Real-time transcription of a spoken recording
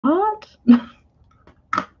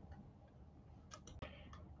that?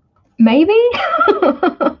 Maybe?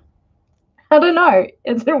 I don't know.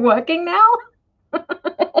 Is it working now?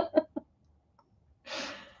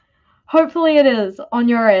 Hopefully it is on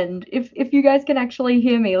your end. If you guys can actually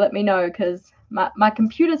hear me, let me know, because my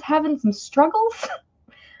computer's having some struggles.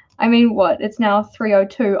 I mean, what? It's now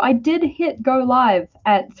 3:02. I did hit go live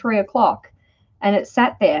at 3 o'clock, and it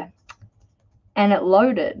sat there, and it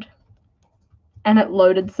loaded, and it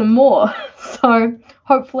loaded some more. So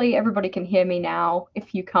hopefully everybody can hear me now.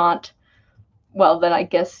 If you can't, well, then I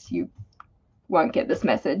guess you won't get this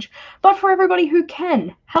message. But for everybody who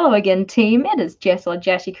can, hello again, team. It is Jess or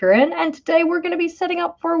JashiiCorrin, and today we're going to be setting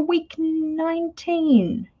up for week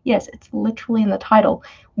 19. Yes, it's literally in the title.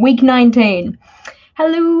 Week 19.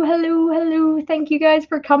 Hello, hello, hello. Thank you guys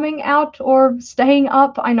for coming out or staying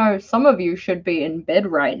up. I know some of you should be in bed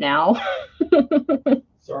right now.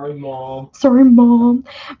 Sorry, Mom. Sorry, Mom.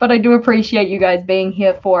 But I do appreciate you guys being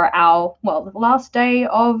here for our, well, the last day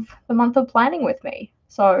of the month of planning with me.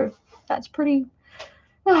 So that's pretty,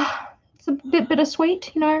 it's a bit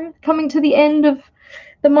bittersweet, you know, coming to the end of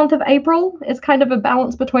the month of April. It's kind of a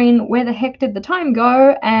balance between where the heck did the time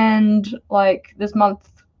go and, like, this month,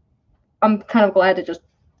 I'm kind of glad to just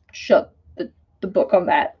shut the book on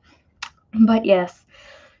that. But yes,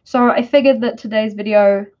 so I figured that today's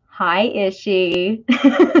video, hi Ishi.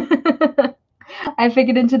 I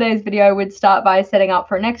figured in today's video we'd start by setting up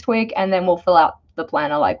for next week, and then we'll fill out the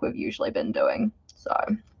planner like we've usually been doing. So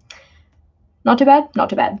not too bad, not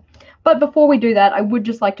too bad. But before we do that, I would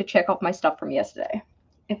just like to check off my stuff from yesterday.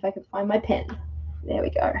 If I can find my pen. There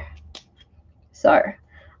we go. So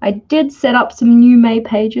I did set up some new May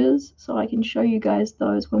pages, so I can show you guys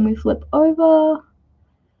those when we flip over.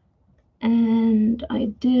 And I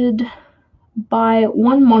did buy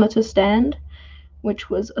one monitor stand, which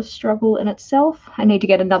was a struggle in itself. I need to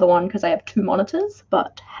get another one because I have 2 monitors,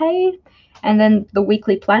 but hey. And then the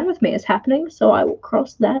weekly plan with me is happening, so I will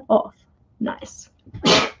cross that off. Nice.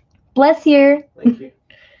 Bless you. Thank you.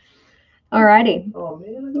 Alrighty. Oh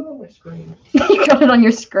man, I got it on my screen. You got it on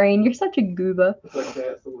your screen. You're such a goober. It's okay,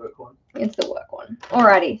 it's the work one. It's the work one.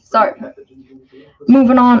 Alrighty, so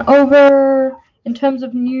moving on over. In terms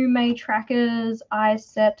of new May trackers, I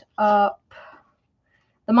set up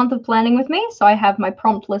the month of planning with me, so I have my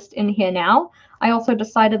prompt list in here now. I also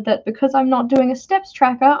decided that because I'm not doing a steps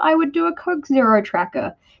tracker, I would do a Coke Zero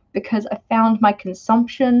tracker, because I found my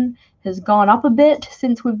consumption has gone up a bit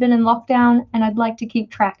since we've been in lockdown, and I'd like to keep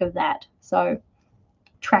track of that. So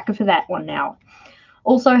tracker for that one now.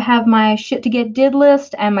 Also have my shit to get did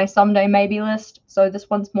list and my someday maybe list. So this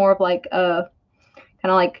one's more of like a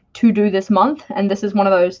kind of like to do this month, and this is one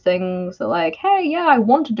of those things that, like, hey, yeah, I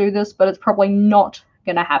want to do this, but it's probably not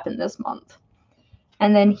gonna happen this month.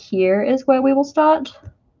 And then here is where we will start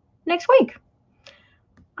next week.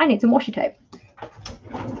 I need some washi tape.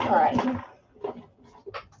 All right.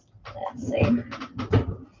 Let's see.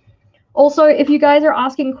 Also, if you guys are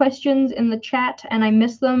asking questions in the chat and I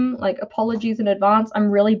miss them, like, apologies in advance.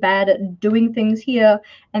 I'm really bad at doing things here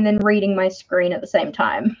and then reading my screen at the same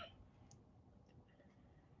time.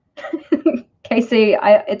 Casey,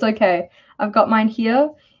 it's okay. I've got mine here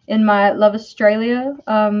in my Love Australia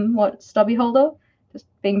stubby holder. Just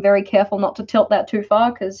being very careful not to tilt that too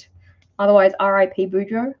far, because otherwise R.I.P.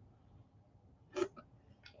 Boudreaux.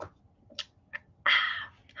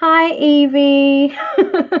 Hi, Evie.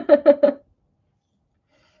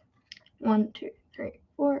 1, 2, 3,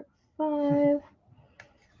 4, 5. There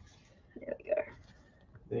we go.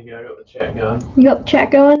 There you go, I got the chat going. You got the chat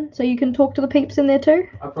going, so you can talk to the peeps in there too?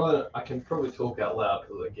 I can probably talk out loud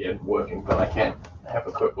because again, working, but I can't have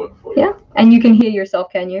a quick look for you. Yeah, and you can hear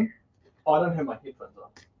yourself, can you? Oh, I don't have my headphones on.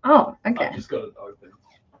 Oh, okay. I've just got it open.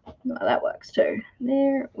 Well, that works too.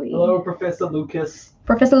 There we Hello, Professor Lucas.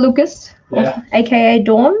 Professor Lucas, Yeah. aka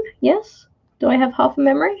Dawn, yes? Do I have half a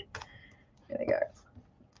memory? There we go.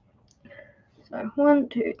 So 1,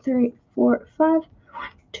 2, 3, 4, 5. 1,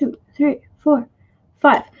 2, 3, 4,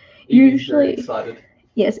 5. Evie's very excited.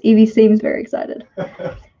 Yes, Evie seems very excited.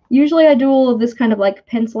 Usually I do all of this kind of like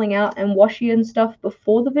penciling out and washi and stuff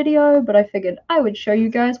before the video, but I figured I would show you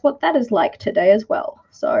guys what that is like today as well.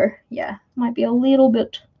 So yeah, might be a little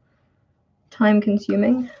bit time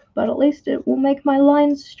consuming, but at least it will make my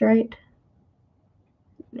lines straight.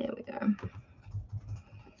 There we go. And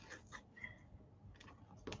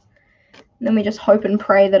then we just hope and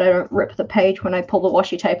pray that I don't rip the page when I pull the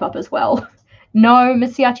washi tape up as well. No,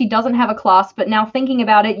 Miss Siachi doesn't have a class, but now thinking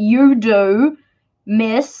about it, you do,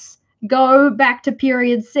 Miss. Go back to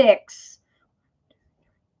period 6.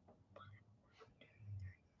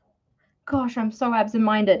 Gosh, I'm so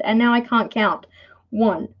absent-minded, and now I can't count.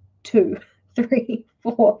 1, 2, 3,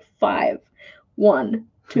 4, 5. 1,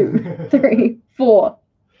 2, 3, 4.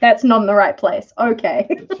 That's not in the right place. Okay.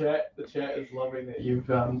 The chat is loving that you've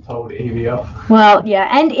told Evie off. Well, yeah,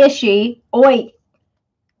 and Ishi. Oi,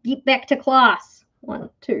 get back to class. 1,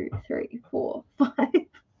 2, 3, 4, 5.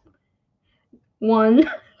 1,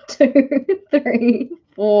 2, 3,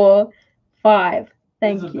 4, 5.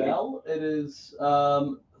 Thank Isabel, you. It is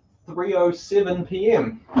 3:07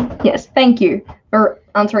 p.m. Yes, thank you for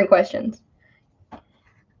answering questions.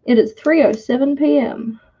 It is 3:07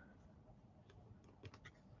 p.m.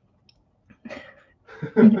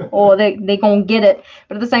 Or they're going to get it.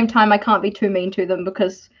 But at the same time, I can't be too mean to them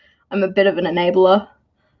because I'm a bit of an enabler.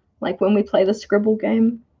 Like when we play the scribble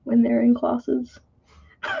game when they're in classes.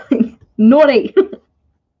 Naughty!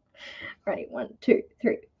 Ready, 1, 2,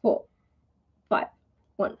 3, 4, 5.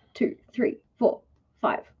 1, 2, 3, 4,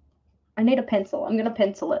 5. I need a pencil. I'm going to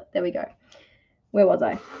pencil it. There we go. Where was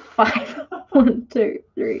I? 5. 1, 2,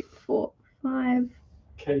 3, 4, 5.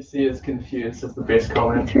 Casey is confused. That's the best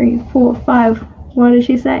comment. 3, 4, 5. What did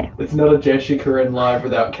she say? It's not a JashiiCorrin live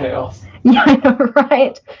without chaos. Yeah, I know,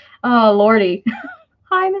 right? Oh, lordy.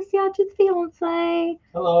 Hi, Miss Yach's fiance.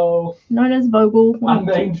 Hello. Known as Vogel.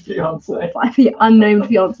 Unnamed fiance. 5, the unnamed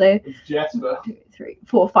fiance. It's Jasper. 2, 3,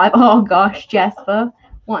 4, 5. Oh gosh, Jasper.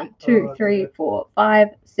 1, 2, 3, 4, 5,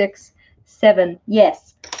 6, 7.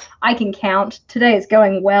 Yes, I can count. Today is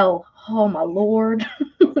going well. Oh my lord.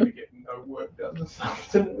 I'm gonna get no work done this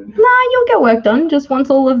afternoon. Nah, you'll get work done just once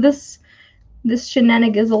all of this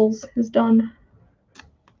shenanigizzles is done.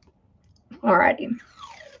 Alrighty.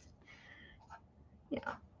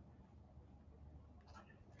 Yeah.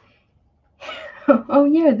 Oh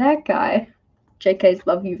yeah, that guy. JK's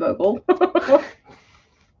love you, Vogel.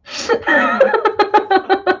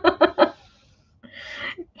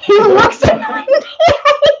 He looks at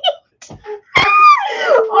 98.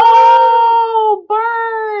 Oh,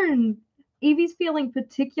 burn! Evie's feeling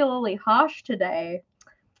particularly harsh today.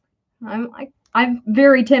 I'm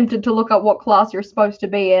very tempted to look up what class you're supposed to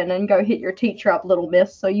be in and go hit your teacher up, little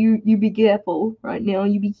miss. So you be careful right now.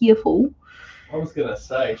 You be careful. I was gonna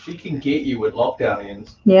say she can get you when lockdown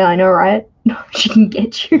ends. Yeah, I know, right? She can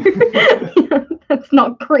get you. That's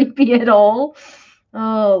not creepy at all.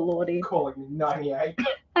 Oh lordy. Calling me 98.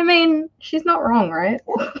 I mean, she's not wrong, right?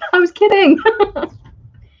 I was kidding.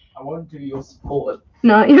 I won't do your support.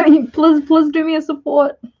 No, please do me a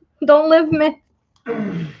support. Don't leave me.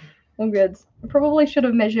 All good. I probably should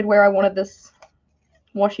have measured where I wanted this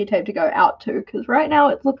washi tape to go out to, because right now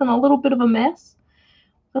it's looking a little bit of a mess.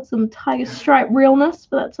 Got some tiger stripe realness,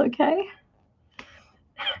 but that's okay.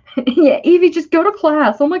 Yeah, Evie, just go to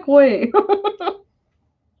class. Oh my god.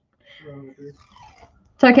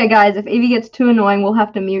 It's okay, guys. If Evie gets too annoying, we'll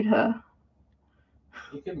have to mute her.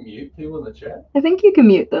 You can mute people in the chat? I think you can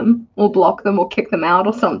mute them, or block them, or kick them out,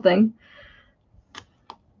 or something.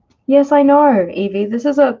 Yes, I know, Evie. This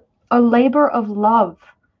is a labor of love.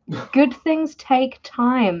 Good things take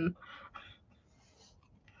time.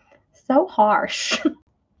 So harsh.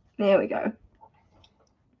 There we go.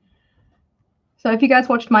 So if you guys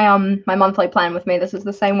watched my my monthly plan with me, this is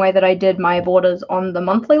the same way that I did my borders on the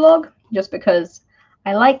monthly log, just because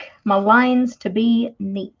I like my lines to be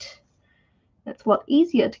neat. It's a lot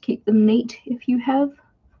easier to keep them neat if you have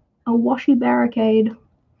a washi barricade.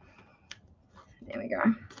 There we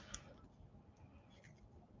go.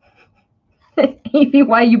 Evie,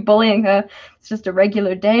 why are you bullying her? It's just a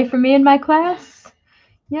regular day for me in my class.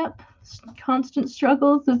 Yep. Constant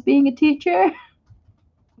struggles of being a teacher.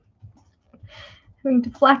 Having to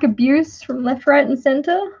flack abuse from left, right, and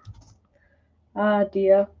center. Ah,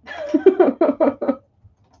 dear.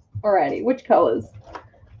 Alrighty, which colors?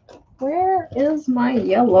 Where is my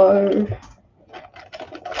yellow?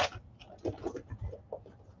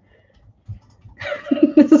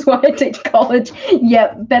 This is why I teach college.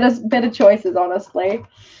 Yeah, better choices, honestly.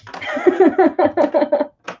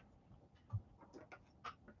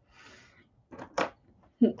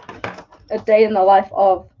 A day in the life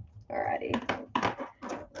of. Alrighty.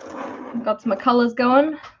 Got some colors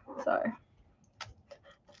going, so.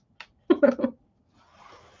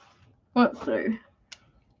 Let's do.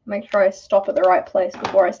 Make sure I stop at the right place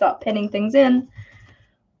before I start pinning things in.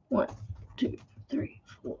 1, 2, 3,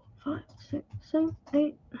 4, 5, 6, 7,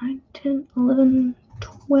 8, 9, 10, 11,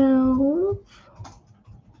 12.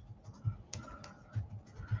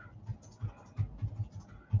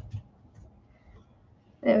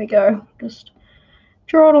 There we go. Just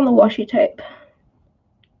draw it on the washi tape.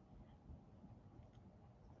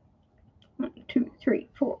 1, 2, 3,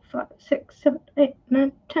 4, 5, 6, 7, 8,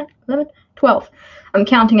 9, 10, 11, 12. I'm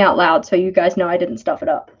counting out loud so you guys know I didn't stuff it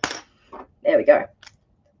up. There we go.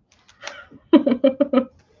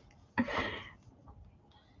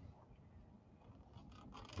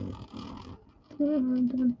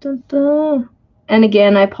 And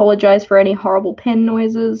again, I apologize for any horrible pen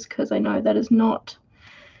noises because I know that is not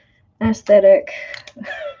aesthetic.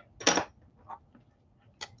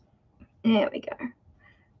 There we go.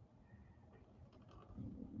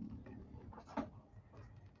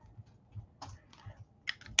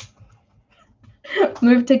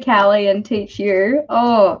 Move to Cali and teach you.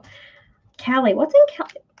 Oh, Cali. What's in Cali?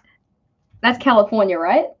 That's California,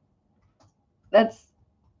 right? That's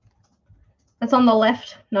on the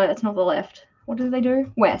left. No, that's not the left. What do they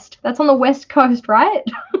do? West. That's on the west coast, right?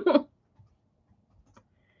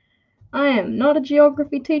 I am not a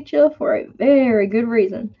geography teacher for a very good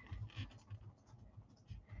reason.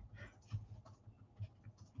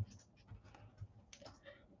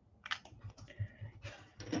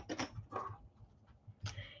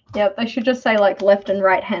 Yep, they should just say like left and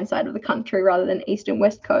right hand side of the country rather than east and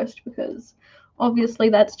west coast, because obviously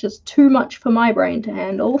that's just too much for my brain to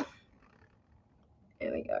handle.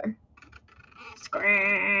 There we go.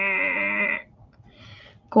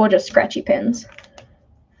 Gorgeous scratchy pens.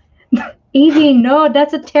 Evie, no,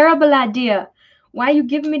 that's a terrible idea. Why are you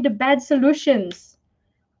giving me the bad solutions?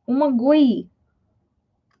 Oh my god.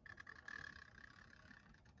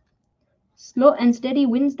 Slow and steady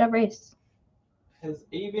wins the race. Is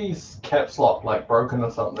Evie's caps lock like broken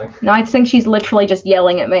or something? No, I think she's literally just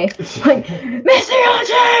yelling at me. Like, Missy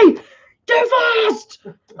Archie! Too fast!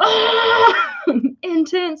 Ah!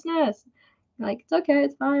 Intenseness. Like, it's okay,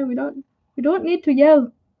 it's fine. We don't need to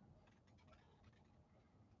yell.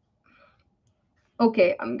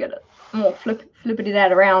 Okay, I'm gonna flippity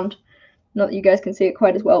that around. Not that you guys can see it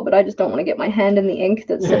quite as well, but I just don't want to get my hand in the ink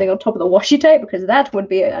that's sitting on top of the washi tape, because that would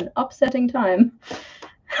be an upsetting time.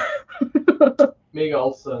 Meg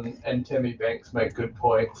Olson and Timmy Banks make good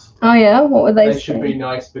points. Oh yeah, what would they say? They should be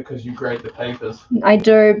nice because you grade the papers. I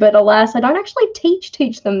do, but alas, I don't actually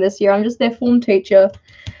teach them this year. I'm just their form teacher.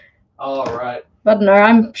 Oh, right. But no,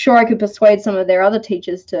 I'm sure I could persuade some of their other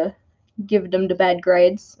teachers to give them the bad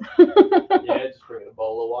grades. Yeah, just bring a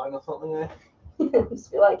bowl of wine or something there.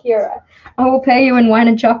 Just be like, here, I will pay you in wine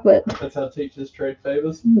and chocolate. That's how teachers trade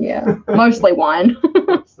favors. Yeah, mostly wine.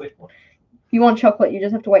 Mostly wine. If you want chocolate, you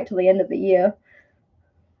just have to wait till the end of the year.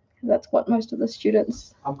 That's what most of the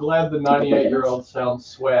students. I'm glad the 98-year-old sounds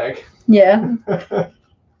swag. Yeah.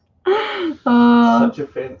 Such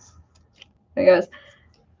offense. There goes.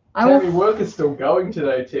 Tammy, work is still going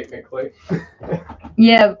today, technically.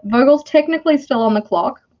 Yeah, Vogel's technically still on the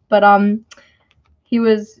clock, but he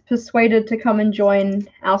was persuaded to come and join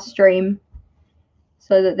our stream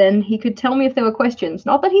so that then he could tell me if there were questions.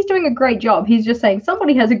 Not that he's doing a great job. He's just saying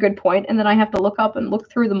somebody has a good point, and then I have to look up and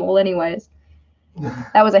look through them all anyways.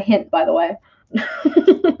 That was a hint, by the way.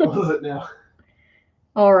 What was it now?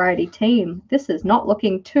 Alrighty, team. This is not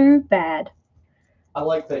looking too bad. I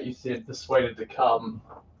like that you said persuaded to come.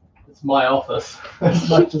 It's my office as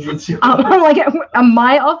much as it's yours. Like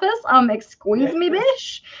my office? Excuse me,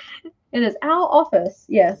 bish. It is our office.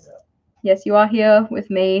 Yes. Yes, you are here with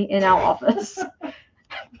me in our office.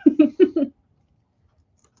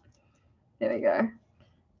 There we go.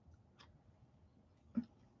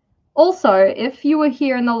 Also, if you were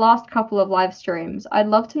here in the last couple of live streams, I'd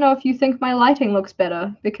love to know if you think my lighting looks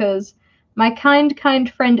better, because my kind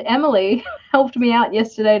friend Emily helped me out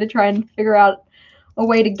yesterday to try and figure out a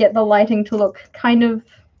way to get the lighting to look kind of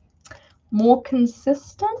more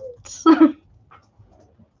consistent.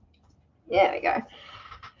 There we go.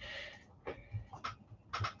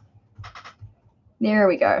 There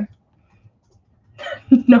we go.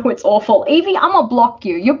 No, it's awful. Evie, I'm gonna block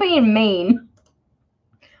you. You're being mean.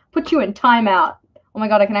 Put you in timeout. Oh my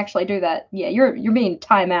god, I can actually do that. Yeah, you're being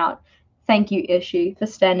timeout. Thank you, Ishi, for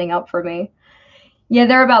standing up for me. Yeah,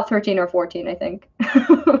 they're about 13 or 14, I think.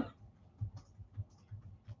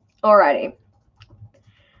 Alrighty.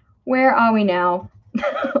 Where are we now?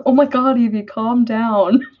 Oh my god, Evie, calm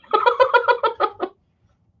down.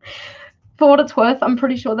 For what it's worth, I'm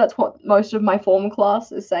pretty sure that's what most of my form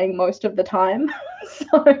class is saying most of the time.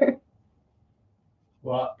 So.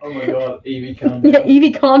 What? Oh my god, Evie, calm down. Yeah,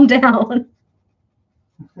 Evie, calm down.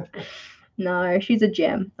 No, she's a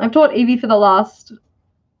gem. I've taught Evie for the last,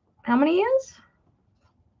 how many years?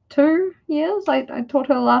 2 years. I taught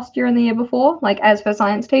her last year and the year before, like as her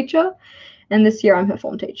science teacher. And this year I'm her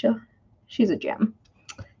form teacher. She's a gem.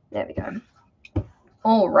 There we go.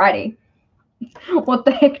 Alrighty. What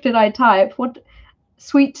the heck did I type? What?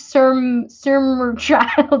 Sweet Surmer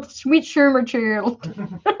child. Sweet Surmer child.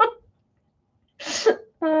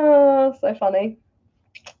 Oh, so funny.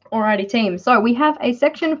 Alrighty, team. So we have a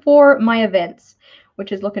section for my events,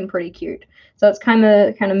 which is looking pretty cute. So it's kind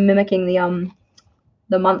of mimicking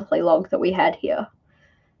the monthly log that we had here.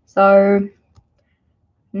 So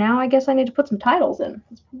now I guess I need to put some titles in.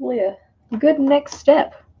 It's probably a good next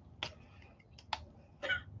step.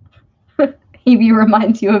 Evie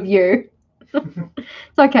reminds you of you.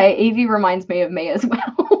 It's okay. Evie reminds me of me as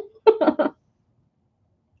well.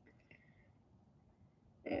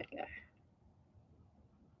 There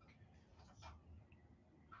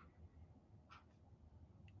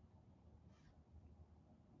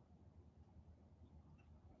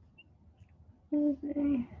we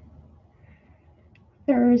go.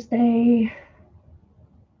 Thursday,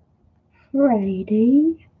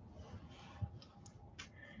 Friday.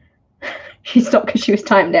 She stopped because she was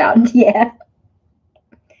timed out. Yeah.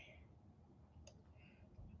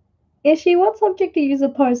 Ishi, what subject are you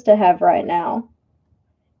supposed to have right now?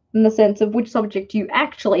 In the sense of which subject you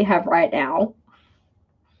actually have right now.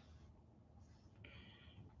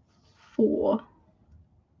 4.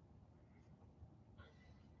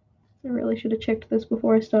 I really should have checked this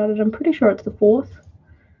before I started. I'm pretty sure it's the 4th.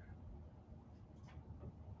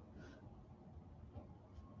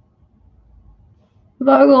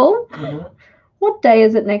 Vogel, what day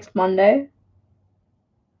is it next Monday?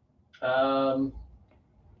 No,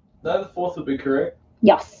 the 4th would be correct.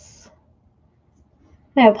 Yes.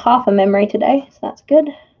 I have half a memory today, so that's good.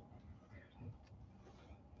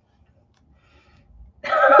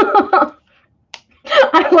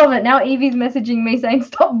 I love it. Now Evie's messaging me saying,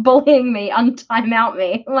 stop bullying me, untime out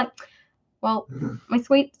me. I'm like, well, my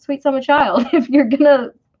sweet summer child, if you're going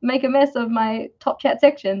to make a mess of my top chat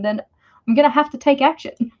section, then I'm going to have to take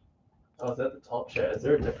action. Oh, is that the top chat? Is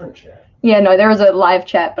there a different chat? Yeah, no, there is a live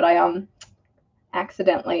chat, but I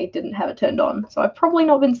accidentally didn't have it turned on. So I've probably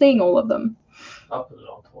not been seeing all of them. I'll put it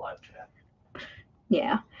on to live chat.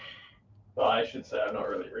 Yeah. But I should say I'm not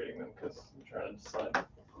really reading them because I'm trying to decide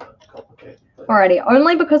complicated things. Alrighty,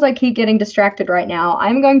 only because I keep getting distracted right now,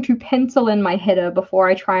 I'm going to pencil in my header before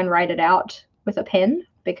I try and write it out with a pen,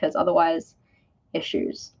 because otherwise,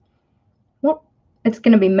 issues. What? It's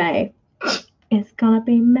going to be May. It's going to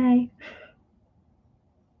be May.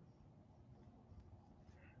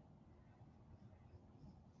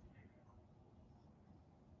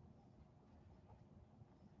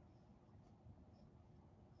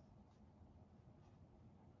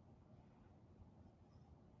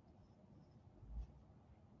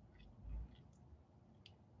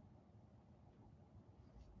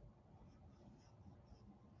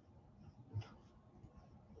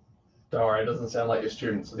 Don't worry, it doesn't sound like your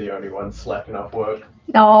students are the only ones slacking off work.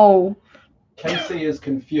 No. Casey is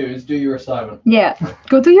confused. Do your assignment. Yeah,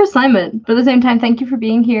 go do your assignment. But at the same time, thank you for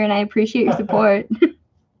being here, and I appreciate your support.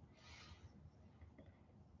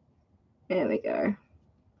 There we go.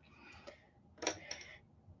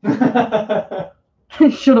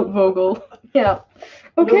 Shut up, Vogel. Yeah.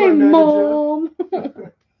 Okay, Mom.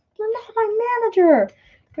 You're not my manager.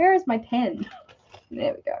 Where is my pen?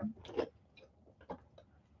 There we go.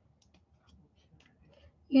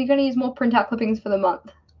 You're going to use more printout clippings for the month?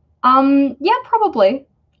 Yeah, probably.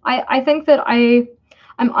 I think that I'm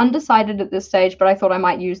undecided at this stage, but I thought I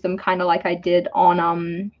might use them kind of like I did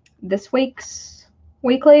on this week's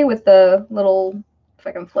weekly with the little, if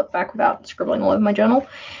I can flip back without scribbling all over my journal,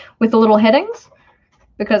 with the little headings,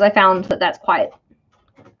 because I found that that's quite,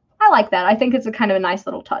 I like that. I think it's a kind of a nice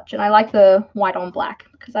little touch, and I like the white on black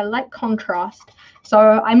because I like contrast. So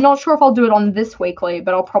I'm not sure if I'll do it on this weekly,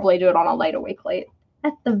 but I'll probably do it on a later weekly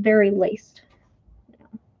at the very least.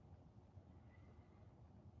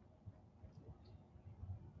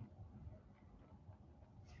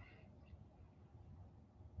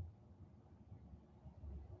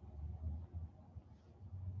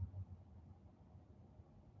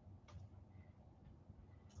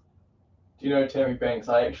 Do you know Tammy Banks?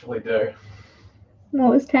 I actually do. What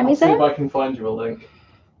was Tammy I'll see saying? if I can find you a link.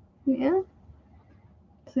 Yeah.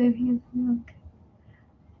 See if you can look.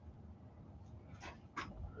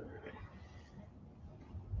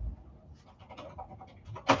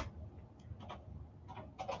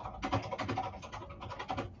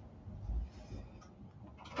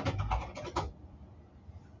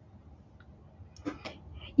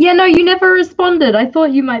 Yeah, no, you never responded. I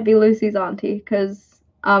thought you might be Lucy's auntie because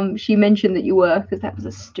she mentioned that you were, because that was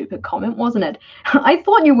a stupid comment, wasn't it? I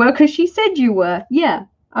thought you were because she said you were. Yeah.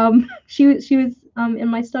 She was in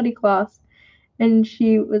my study class, and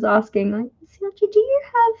she was asking like, Lucy, do you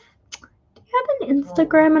have an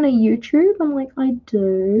Instagram and a YouTube? I'm like, I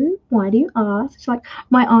do. Why do you ask? She's like,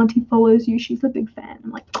 my auntie follows you. She's a big fan.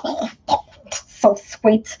 I'm like, oh, so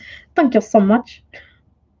sweet. Thank you so much.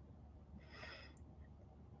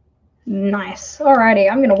 Nice.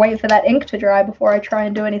 Alrighty, I'm going to wait for that ink to dry before I try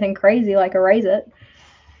and do anything crazy like erase it.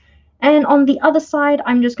 And on the other side,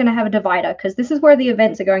 I'm just going to have a divider because this is where the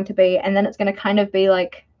events are going to be. And then it's going to kind of be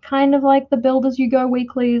like, the Build As You Go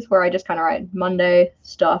weeklies where I just kind of write Monday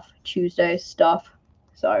stuff, Tuesday stuff.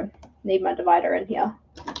 So need my divider in here.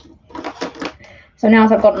 So now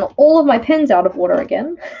as I've gotten all of my pens out of order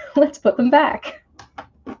again, let's put them back.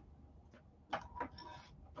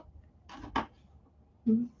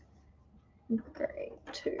 Grade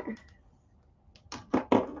 2.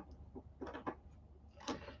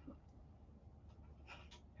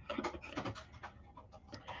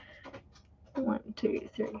 One, 2,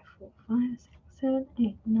 3, 4, 5, 6, 7,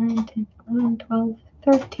 8, 9, 10, 11, 12,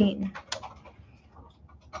 13.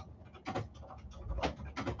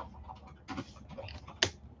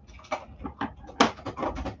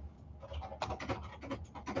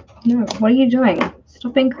 No, what are you doing?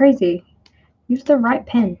 Stop being crazy. Use the right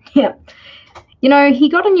pen. Yeah. You know, he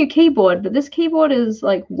got a new keyboard, but this keyboard is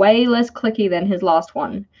like way less clicky than his last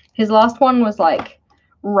one. His last one was like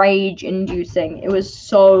rage inducing. It was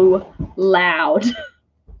so loud.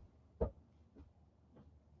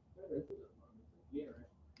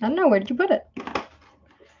 I don't know, where did you put it? There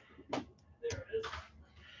it is.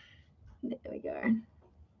 There we go.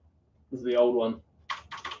 This is the old one.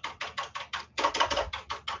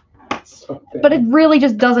 But it really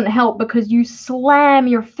just doesn't help because you slam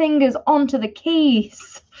your fingers onto the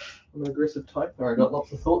keys. I'm an aggressive typer. I got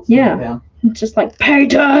lots of thoughts. Yeah. Down. It's just like,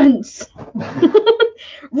 patents!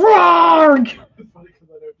 Roar!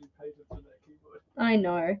 I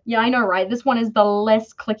know. Yeah, I know, right? This one is the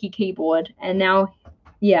less clicky keyboard. And now,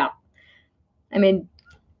 yeah. I mean,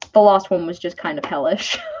 the last one was just kind of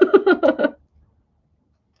hellish.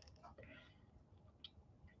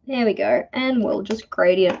 There we go. And we'll just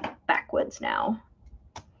gradient backwards now.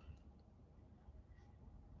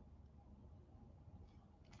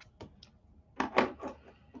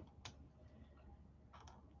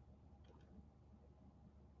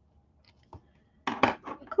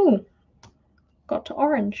 Cool. Got to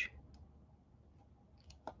orange.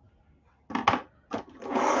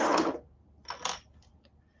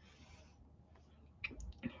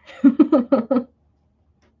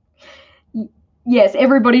 Yes,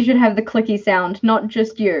 everybody should have the clicky sound, not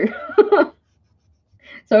just you.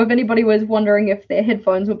 So if anybody was wondering if their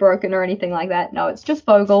headphones were broken or anything like that, no, it's just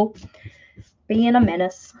Vogel being a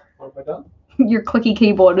menace. What have I done? Your clicky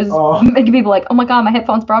keyboard is making people like, oh my god, my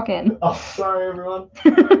headphone's broken. Oh, sorry everyone.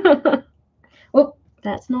 Oh,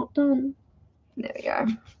 that's not done. There we go.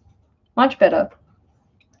 Much better.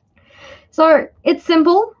 So it's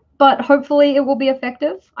simple, but hopefully it will be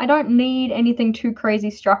effective. I don't need anything too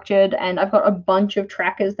crazy structured, and I've got a bunch of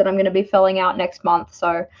trackers that I'm going to be filling out next month,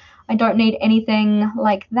 so I don't need anything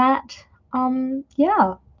like that.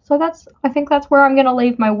 Yeah, so I think that's where I'm going to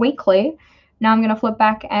leave my weekly. Now I'm going to flip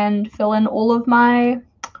back and fill in all of my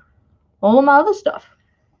other stuff.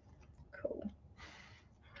 Cool.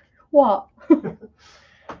 What?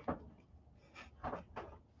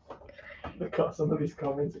 God, some of these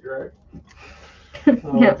comments are great.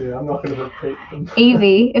 Yeah. Dear, I'm not going to repeat them.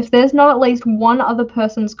 Evie, if there's not at least one other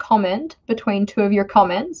person's comment between two of your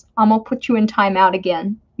comments, I'm going to put you in timeout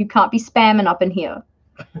again. You can't be spamming up in here.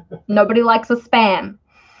 Nobody likes a spam.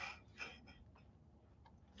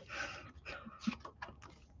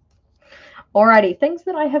 Alrighty, things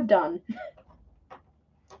that I have done.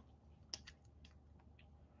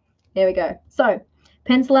 There we go. So,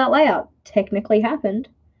 pencil out layout technically happened.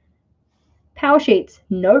 PowerSheets,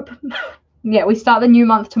 nope. Yeah, we start the new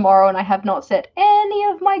month tomorrow and I have not set any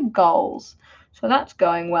of my goals. So that's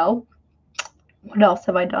going well. What else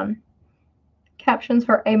have I done? Captions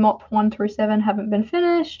for AMOP 1 through 7 haven't been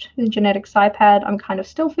finished. The genetics iPad I'm kind of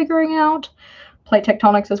still figuring out. Plate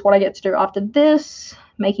tectonics is what I get to do after this.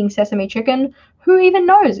 Making sesame chicken. Who even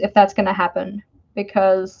knows if that's going to happen?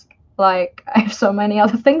 Because, like, I have so many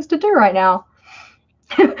other things to do right now.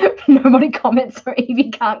 Nobody comments, so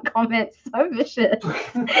Evie can't comment. So vicious.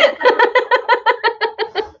 You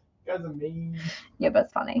guys are mean. Yeah, but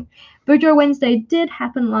it's funny. Bujo Wednesday did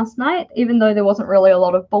happen last night, even though there wasn't really a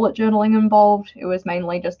lot of bullet journaling involved. It was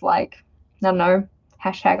mainly just like, I don't know,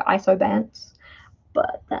 hashtag isobants.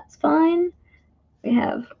 But that's fine. We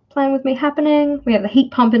have Plan With Me happening. We have the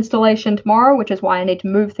heat pump installation tomorrow, which is why I need to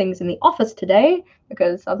move things in the office today,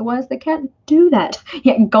 because otherwise they can't do that.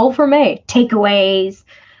 Yeah, goal for me, takeaways.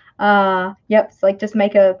 Yep, it's like just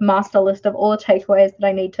make a master list of all the takeaways that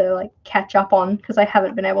I need to like catch up on, because I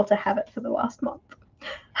haven't been able to have it for the last month.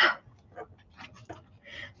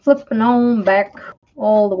 Flipping on back,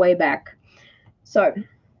 all the way back. So,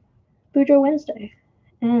 Bujo Wednesday.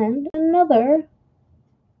 And another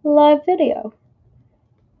live video.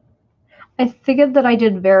 I figured that I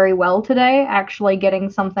did very well today, actually getting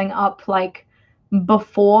something up like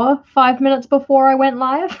before 5 minutes before I went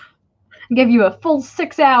live. I gave you a full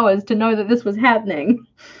 6 hours to know that this was happening.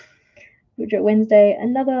 Woodrow Wednesday,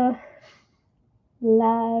 another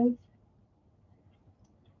live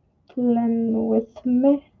plan with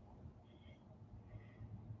me.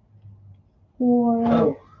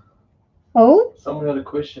 Oh, Oh? someone had a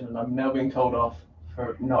question and I'm now being told off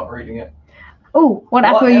for not reading it. Oh, what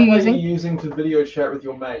app are you using? What app are you using to video chat with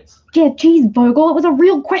your mates? Yeah, geez, Vogel, it was a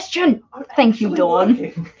real question. Thank you,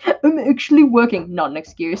 Dawn. I'm actually working, not an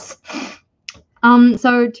excuse.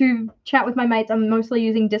 So to chat with my mates, I'm mostly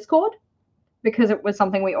using Discord because it was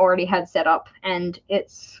something we already had set up, and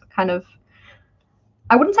it's kind of,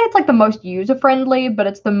 I wouldn't say it's like the most user-friendly, but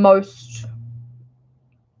it's the most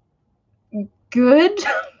good.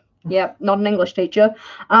 Yep, not an English teacher.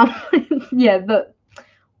 Yeah,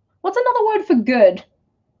 what's another word for good?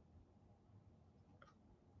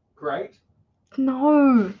 Great.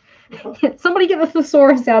 No. Somebody get the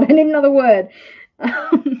thesaurus out. I need another word.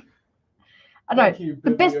 I don't know.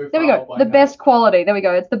 The best. There we go. The best quality. There we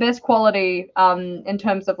go. It's the best quality in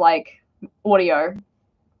terms of like audio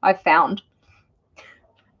I've found.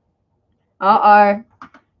 Uh-oh.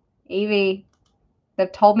 Evie,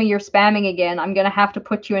 they've told me you're spamming again. I'm going to have to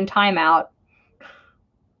put you in timeout.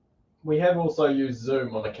 We have also used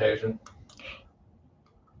Zoom on occasion.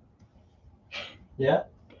 Yeah?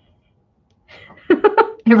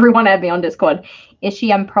 Everyone add me on Discord.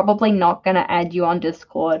 Ishi, I'm probably not going to add you on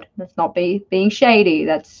Discord. That's not being shady.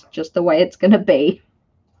 That's just the way it's going to be.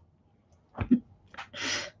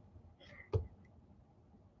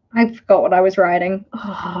 I forgot what I was writing.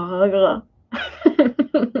 Oh,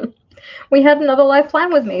 we had another live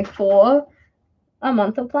plan with me for a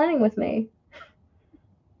month of planning with me.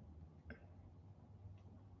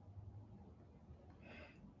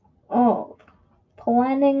 Oh,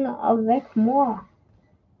 planning avec moi.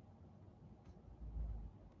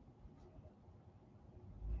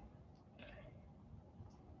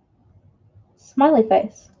 Smiley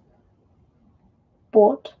face.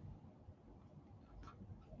 Bought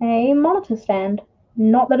a monitor stand.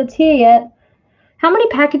 Not that it's here yet. How many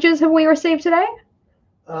packages have we received today?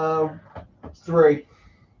 3.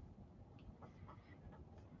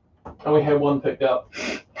 And we had one picked up.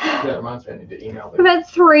 That reminds me, I need to email them. We've had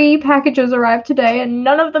 3 packages arrive today, and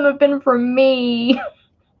none of them have been from me.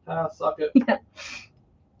 Suck it. Yeah.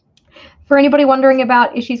 For anybody wondering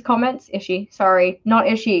about Ishi's comments, not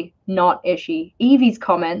Ishi, Evie's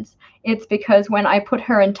comments, it's because when I put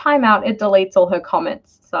her in timeout, it deletes all her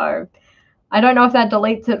comments. So I don't know if that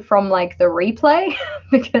deletes it from like the replay,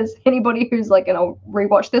 because anybody who's like gonna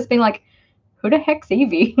rewatch this being like, who the heck's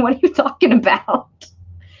Evie? What are you talking about?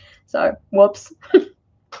 So, whoops.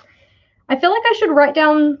 I feel like I should write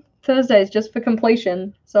down Thursdays just for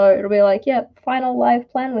completion. So it'll be like, yeah, final live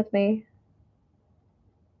plan with me.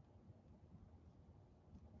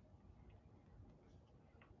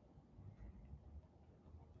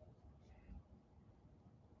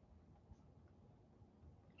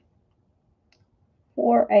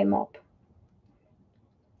 For a mop.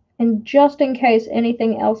 And just in case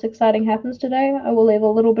anything else exciting happens today, I will leave a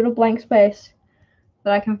little bit of blank space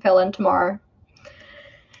that I can fill in tomorrow.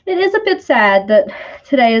 It is a bit sad that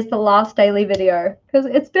today is the last daily video because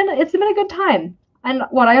it's been a good time. And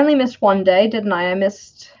I only missed one day, didn't I? I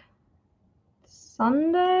missed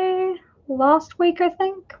Sunday last week, I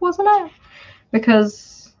think, wasn't it?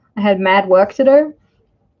 Because I had mad work to do.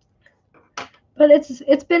 But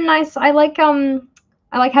it's been nice. I like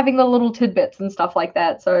having the little tidbits and stuff like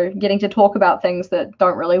that. So getting to talk about things that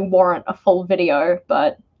don't really warrant a full video,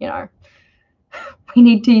 but you know, we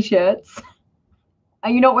need t-shirts. Are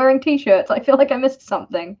you not wearing t-shirts? I feel like I missed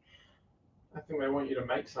something. I think they want you to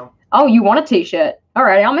make some. Oh, you want a t-shirt?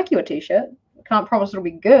 Alrighty, I'll make you a t-shirt. I can't promise it'll be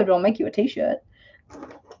good, but I'll make you a t-shirt.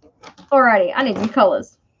 Alrighty, I need some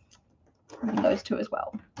colors. I need those two as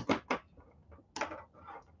well.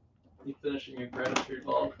 You finishing your gratitude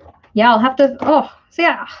log? Yeah, I'll have to. Oh, so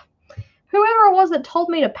yeah. Whoever it was that told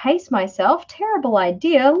me to pace myself, terrible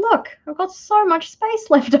idea. Look, I've got so much space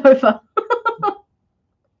left over.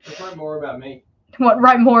 Just write more about me. What?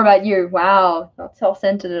 Write more about you? Wow, not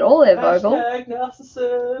self-centered at all there, Vogel. Hashtag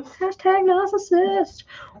narcissist. Hashtag narcissist.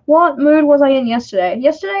 What mood was I in yesterday?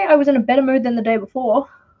 Yesterday, I was in a better mood than the day before.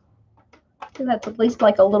 I think that's at least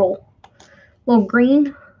like a little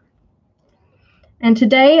green. And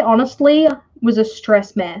today, honestly, was a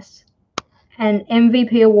stress mess. And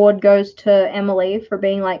MVP award goes to Emily for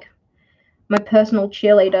being like my personal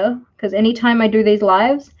cheerleader. Because anytime I do these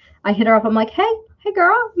lives, I hit her up. I'm like, hey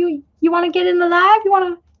girl, you want to get in the live? You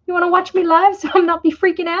want You want to watch me live so I'm not be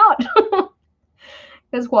freaking out?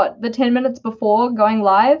 Because what, the 10 minutes before going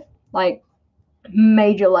live, like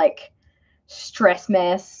major like stress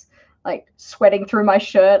mess, like sweating through my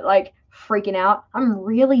shirt, like freaking out. I'm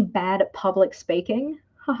really bad at public speaking,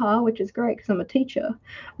 haha, which is great because I'm a teacher.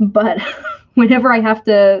 But whenever I have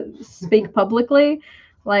to speak publicly,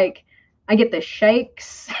 like I get the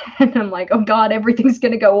shakes and I'm like, oh God, everything's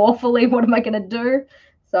going to go awfully. What am I going to do?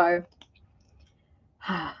 So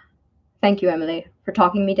thank you, Emily, for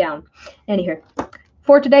talking me down. Anywho,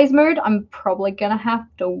 for today's mood, I'm probably going to have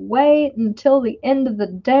to wait until the end of the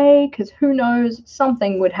day because who knows,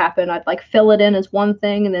 something would happen. I'd like fill it in as one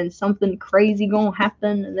thing and then something crazy going to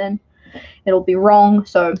happen and then it'll be wrong.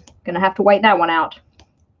 So I'm going to have to wait that one out.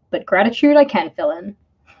 But gratitude, I can fill in.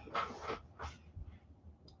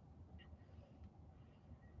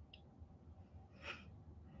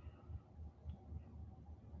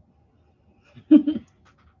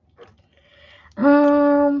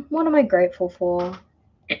 What am I grateful for?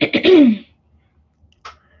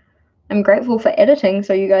 I'm grateful for editing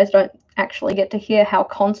so you guys don't actually get to hear how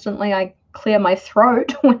constantly I clear my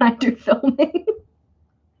throat when I do filming.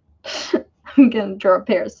 I'm gonna draw a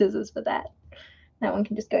pair of scissors for that. That one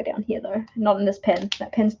can just go down here though, not in this pen.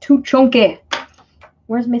 That pen's too chunky.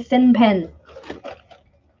 Where's my thin pen?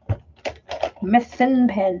 My thin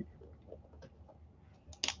pen.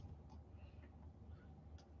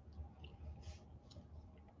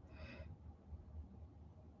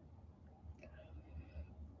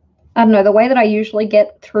 I don't know, the way that I usually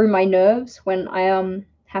get through my nerves when I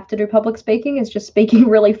have to do public speaking is just speaking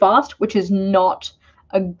really fast, which is not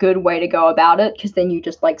a good way to go about it because then you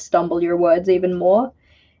just like stumble your words even more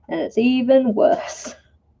and it's even worse.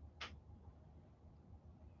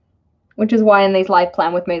 Which is why in these live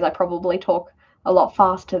plan with me's I probably talk a lot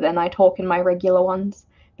faster than I talk in my regular ones.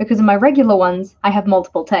 Because in my regular ones, I have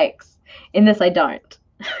multiple takes. In this, I don't.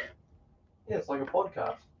 Yeah, it's like a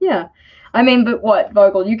podcast. Yeah. I mean, but what,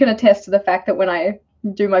 Vogel, you can attest to the fact that when I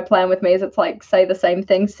do my plan with me's, it's like say the same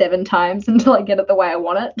thing 7 times until I get it the way I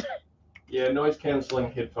want it. Yeah, noise cancelling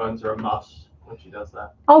headphones are a must when she does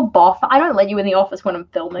that. Oh, boff. I don't let you in the office when I'm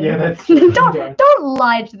filming. Yeah, that's don't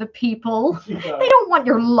lie to the people. They They don't want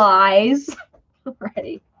your lies.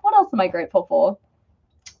 Alrighty. What else am I grateful for?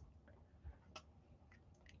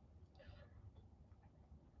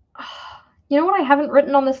 You know what I haven't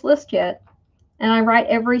written on this list yet? And I write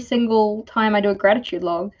every single time I do a gratitude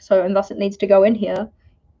log, so and thus it needs to go in here.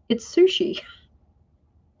 It's sushi.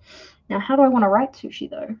 Now, how do I want to write sushi,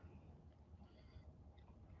 though?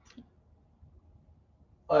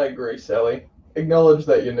 I agree, Sally. Acknowledge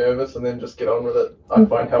that you're nervous and then just get on with it. I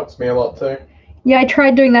find helps me a lot too. Yeah, I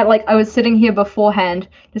tried doing that. Like, I was sitting here beforehand,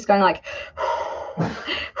 just going like,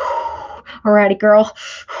 alrighty, girl.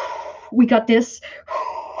 We got this.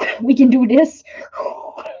 We can do this.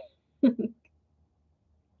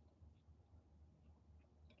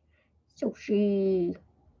 Sushi.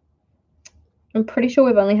 I'm pretty sure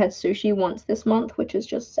we've only had sushi once this month, which is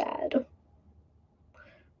just sad.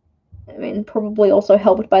 I mean, probably also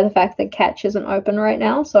helped by the fact that Catch isn't open right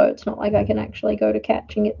now, so it's not like I can actually go to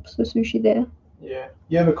Catch and get sushi there. Yeah.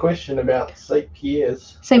 You have a question about St.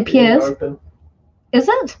 Pierre's. St. Pierre's? Open. Is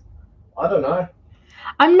it? I don't know.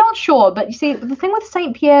 I'm not sure, but you see, the thing with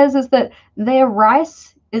St. Pierre's is that their rice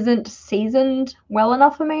isn't seasoned well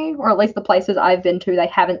enough for me, or at least the places I've been to, they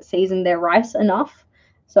haven't seasoned their rice enough,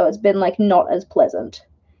 so it's been like not as pleasant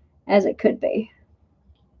as it could be.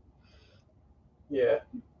 Yeah,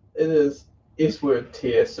 it is S-word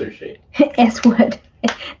tier sushi. S-word.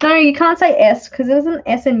 No, you can't say S because it isn't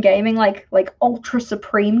S in gaming like ultra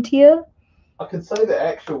supreme tier. I could say the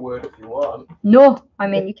actual word if you want. No, I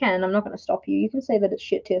mean you can. I'm not going to stop you. You can say that it's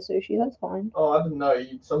shit tier sushi. That's fine. Oh, I didn't know.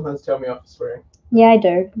 You sometimes tell me off for swearing. Yeah, I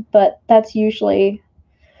do, but that's usually,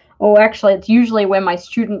 or actually, it's usually when my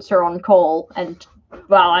students are on call, and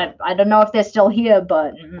well, I don't know if they're still here,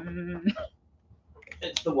 but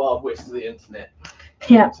It's the wild west of the internet.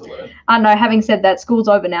 Yeah. I know. Having said that, school's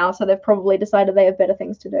over now, so they've probably decided they have better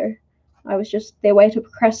things to do. I was just their way to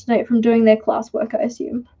procrastinate from doing their classwork, I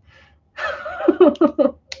assume.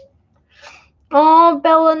 Oh,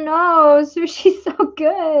 Bella, no. Sushi's so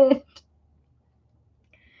good.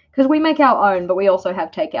 Because we make our own, but we also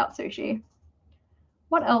have takeout sushi.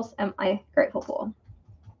 What else am I grateful for?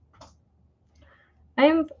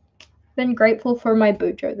 I've been grateful for my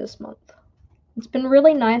bujo this month. It's been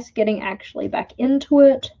really nice getting actually back into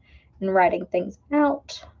it and writing things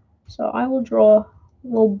out. So I will draw a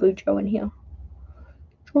little bujo in here.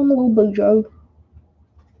 Draw my little bujo.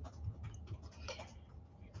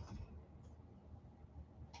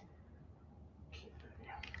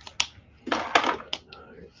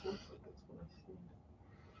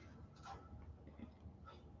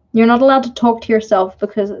 You're not allowed to talk to yourself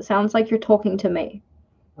because it sounds like you're talking to me.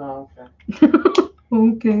 Oh, okay.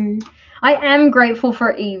 Okay. I am grateful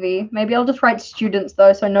for Evie. Maybe I'll just write students,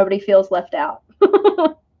 though, so nobody feels left out.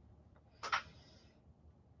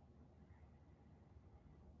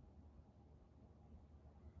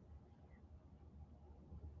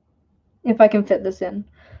 If I can fit this in.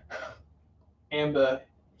 Amber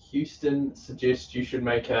Houston suggests you should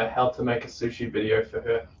make a how to make a sushi video for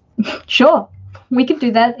her. Sure. We could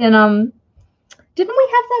do that in didn't we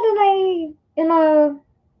have that in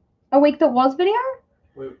a week that was video?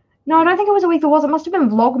 No, I don't think it was a week that was. It must have been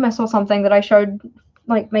Vlogmas or something that I showed,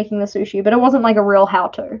 like, making the sushi, but it wasn't like a real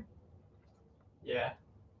how-to. Yeah.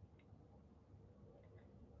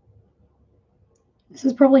 This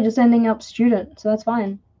is probably just ending up student, so that's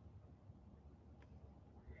fine.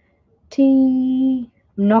 I'm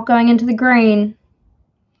not going into the green,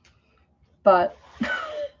 but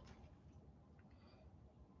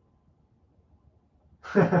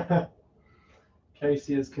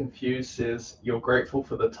Casey is confused, says you're grateful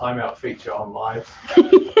for the timeout feature on live.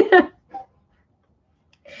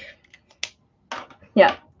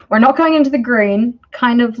 Yeah, we're not going into the green.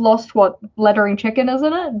 Kind of lost what lettering chicken,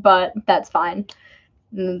 isn't it? But that's fine.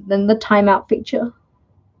 And then the timeout feature.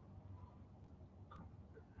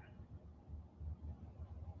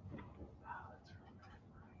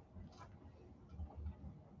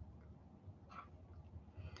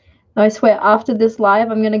 I swear, after this live,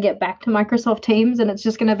 I'm going to get back to Microsoft Teams, and it's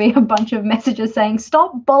just going to be a bunch of messages saying,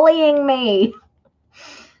 "Stop bullying me!"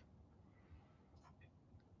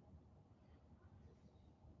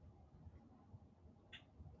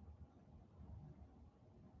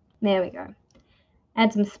 There we go.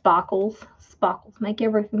 Add some sparkles. Sparkles make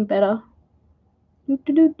everything better. Do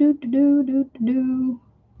do do do do do do do.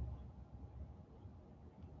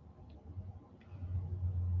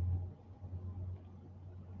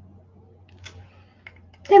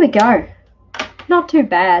 There we go. Not too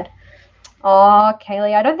bad. Oh,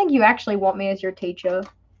 Kaylee, I don't think you actually want me as your teacher.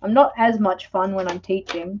 I'm not as much fun when I'm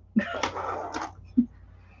teaching.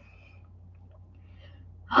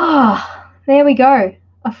 Ah, there we go.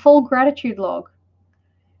 A full gratitude log.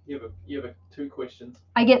 You have 2 questions.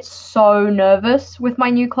 I get so nervous with my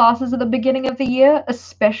new classes at the beginning of the year,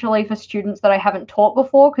 especially for students that I haven't taught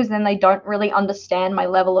before, because then they don't really understand my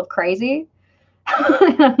level of crazy.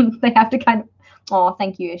 They have to kind of, oh,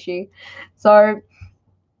 thank you, Ishi. So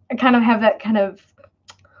I kind of have that kind of,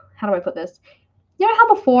 how do I put this? You know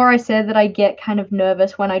how before I said that I get kind of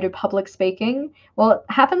nervous when I do public speaking? Well, it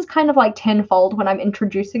happens kind of like tenfold when I'm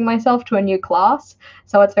introducing myself to a new class.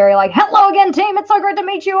 So it's very like, hello again, team. It's so great to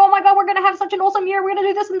meet you. Oh my God, we're going to have such an awesome year. We're going to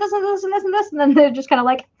do this and this and this and this and this. And then they're just kind of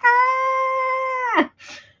like, ah.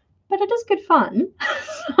 But it is good fun.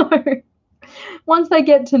 So once they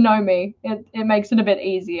get to know me, it makes it a bit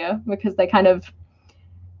easier because they kind of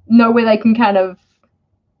know where they can kind of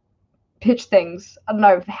pitch things. I don't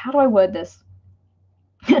know. How do I word this?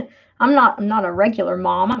 I'm not a regular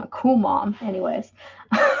mom. I'm a cool mom. Anyways,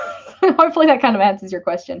 hopefully that kind of answers your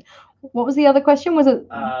question. What was the other question? Was it?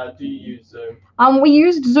 Do you use Zoom? We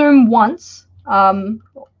used Zoom once.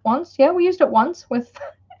 Yeah, we used it once with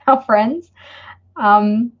our friends.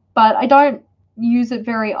 But I don't use it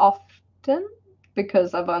very often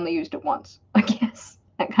because I've only used it once. I guess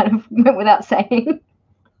that kind of went without saying.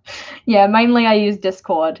 Yeah, mainly I use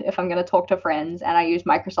Discord if I'm going to talk to friends, and I use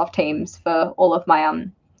Microsoft Teams for all of my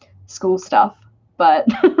school stuff. But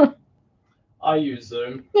I use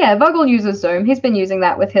Zoom. Yeah, Vogel uses Zoom. He's been using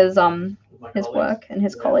that with his colleagues. Work and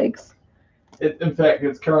his colleagues. In fact,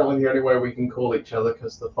 it's currently the only way we can call each other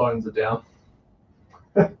because the phones are down.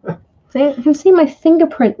 So you can see my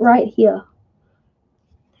fingerprint right here.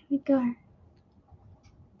 There we go.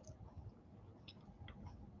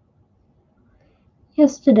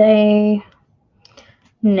 Yesterday,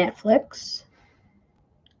 Netflix.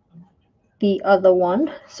 The other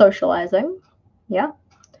one, socializing. Yeah.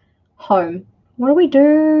 Home. What did we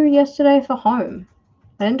do yesterday for home?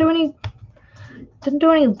 I didn't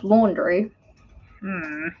do any laundry.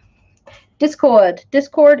 Discord.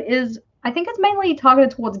 Discord is, I think it's mainly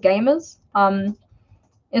targeted towards gamers.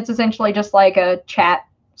 It's essentially just like a chat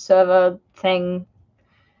server thing.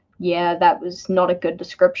 Yeah, that was not a good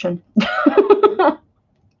description.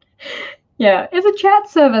 Yeah, it's a chat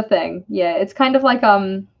server thing. Yeah, it's kind of like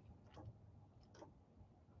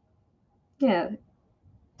yeah.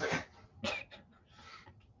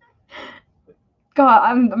 God,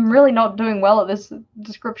 I'm really not doing well at this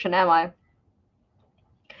description, am I?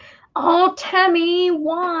 Oh, Tammy,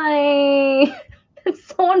 why? That's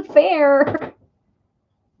so unfair.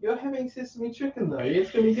 You're having sesame chicken though. It's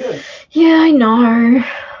gonna be good. Yeah, I know.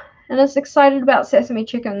 And as excited about sesame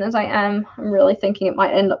chicken as I am, I'm really thinking it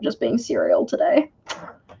might end up just being cereal today.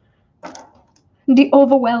 The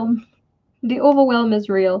overwhelm. The overwhelm is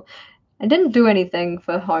real. I didn't do anything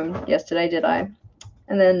for home yesterday, did I?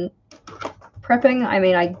 And then prepping, I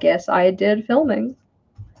mean, I guess I did filming.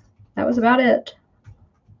 That was about it.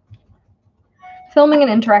 Filming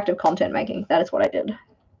and interactive content making. That is what I did.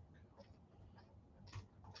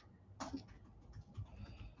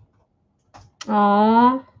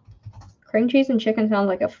 Aww. Cream cheese and chicken sounds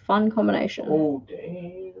like a fun combination. Oh,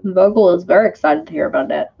 damn. Vogel is very excited to hear about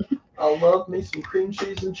that. I love me some cream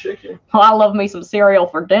cheese and chicken. Well, I love me some cereal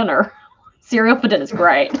for dinner. Cereal for dinner is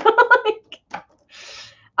great.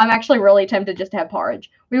 I'm actually really tempted just to have porridge.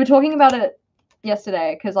 We were talking about it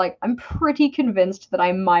yesterday because, like, I'm pretty convinced that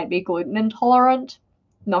I might be gluten intolerant.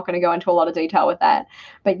 Not going to go into a lot of detail with that.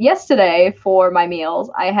 But yesterday for my meals,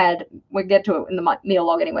 we'll get to it in the meal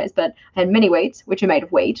log anyways, but I had mini wheats, which are made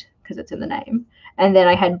of wheat because it's in the name. And then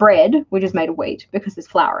I had bread, which is made of wheat because there's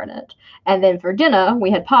flour in it. And then for dinner,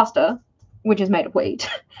 we had pasta, which is made of wheat.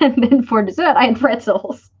 And then for dessert, I had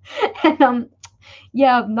pretzels. And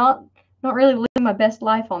yeah, not really living my best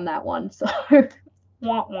life on that one. So,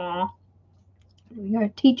 wah wah. We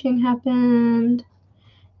go. Teaching happened,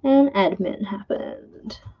 and admin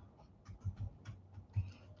happened.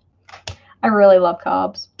 I really love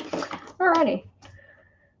carbs. Alrighty.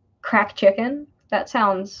 Crack chicken. That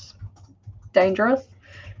sounds dangerous.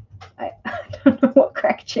 I don't know what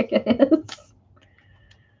crack chicken is.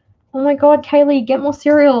 Oh my god, Kaylee, get more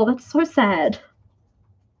cereal. That's so sad.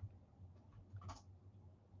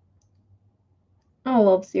 I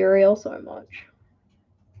love cereal so much.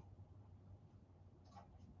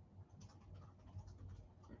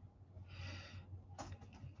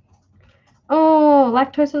 Oh,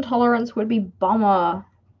 lactose intolerance would be bummer.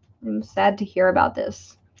 I'm sad to hear about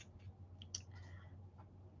this.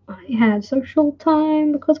 I had social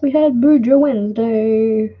time because we had Booja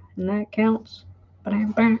Wednesday, and that counts. But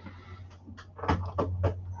I'm back.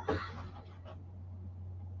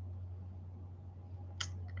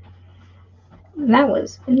 That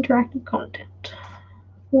was interactive content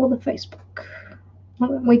for the Facebook.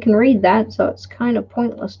 We can read that, so it's kind of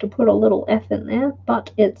pointless to put a little F in there,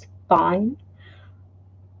 but it's fine.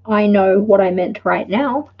 I know what I meant right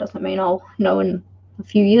now. Doesn't mean I'll know in a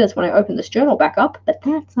few years when I open this journal back up, but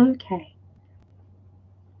that's okay.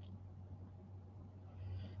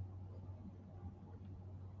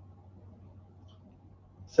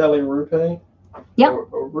 Sally Rupe? Yep.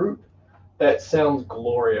 Or Roop? That sounds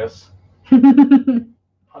glorious. 100%.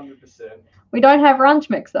 We don't have ranch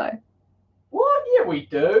mix, though. What? Yeah, we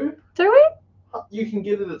do. Do we? You can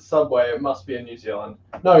get it at Subway. It must be in New Zealand.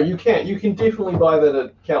 No, you can't. You can definitely buy that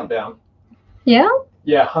at Countdown. Yeah?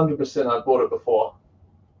 Yeah, 100%. I bought it before.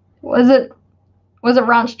 Was it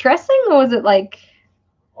ranch dressing, or was it like...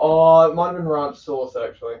 Oh, it might have been ranch sauce,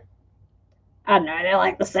 actually. I don't know, they're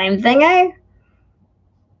like the same thing, eh?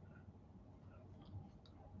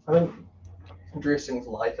 I think dressing's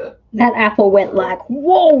lighter. That apple went like,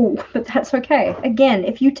 whoa! But that's okay. Again,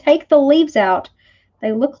 if you take the leaves out,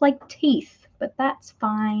 they look like teeth, but that's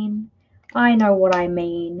fine. I know what I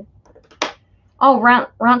mean. Oh,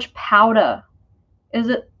 ranch powder. Is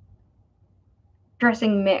it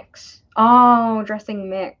dressing mix? Oh, dressing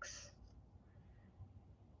mix.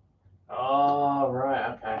 Oh,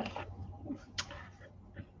 right, okay.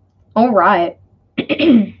 All right.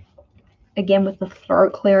 Again with the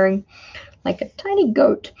throat clearing like a tiny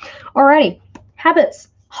goat. Alrighty. Habits.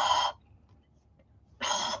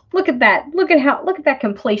 Look at that. Look at that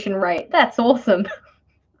completion rate. That's awesome.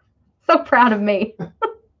 So proud of me.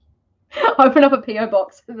 Open up a PO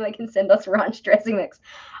box so they can send us ranch dressing mix.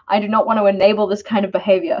 I do not want to enable this kind of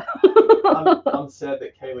behavior. I'm sad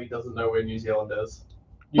that Kaylee doesn't know where New Zealand is.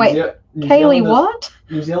 Kaylee, what?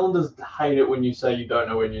 New Zealanders hate it when you say you don't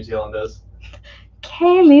know where New Zealand is.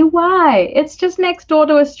 Kaylee, why? It's just next door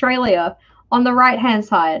to Australia on the right-hand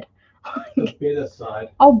side. The better side.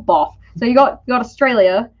 Oh, boff. So you got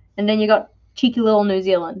Australia, and then you got cheeky little New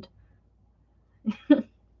Zealand.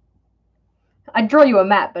 I'd draw you a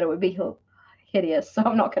map, but it would be hideous, so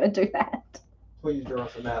I'm not going to do that. Please draw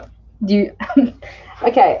us a map.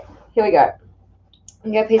 Okay, here we go. I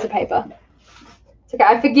got a piece of paper. It's okay,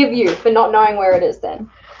 I forgive you for not knowing where it is then.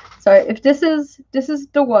 So if this is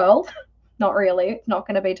the world, not really, it's not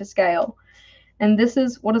going to be to scale. And this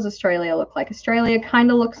is, what does Australia look like? Australia kind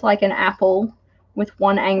of looks like an apple with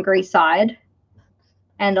one angry side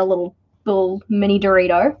and a little mini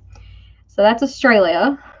Dorito. So that's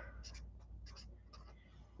Australia.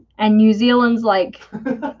 And New Zealand's like,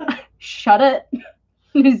 shut it.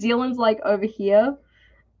 New Zealand's like over here.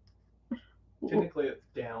 Technically it's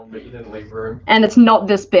down, but you didn't leave room. And it's not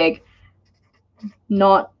this big.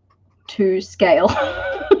 Not to scale.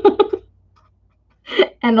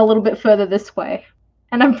 And a little bit further this way.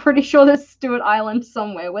 And I'm pretty sure there's Stewart Island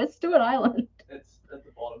somewhere. Where's Stewart Island? It's at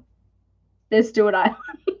the bottom. There's Stewart Island.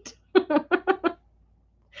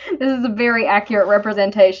 This is a very accurate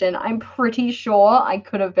representation. I'm pretty sure I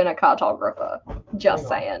could have been a cartographer. Just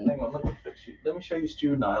saying. Hang on, let me show you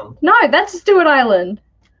Stewart Island. No, that's Stewart Island.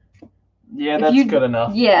 Yeah, that's good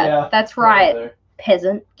enough. Yeah, that's right.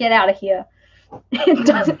 Peasant, get out of here.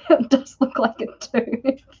 It does look like it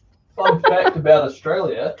too. Fun fact about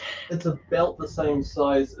Australia, it's about the same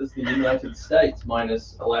size as the United States,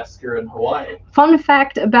 minus Alaska and Hawaii. Fun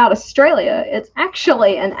fact about Australia, it's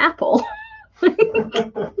actually an apple.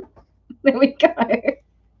 There we go.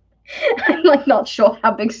 I'm like not sure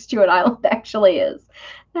how big Stewart Island actually is.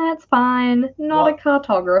 That's fine. Not a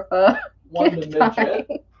cartographer.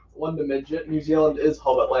 One to midget. New Zealand is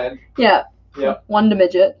Hobbitland. Yeah. Yep. One to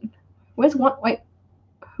midget. Where's one? Wait.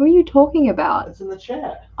 Who are you talking about? It's in the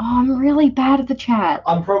chat. Oh, I'm really bad at the chat.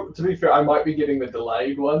 To be fair, I might be getting the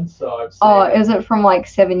delayed one, so I'm saying. Oh, is it from like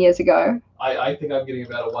 7 years ago? I think I'm getting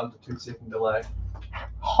about a 1 to 2 second delay.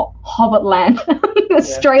 Hobbitland.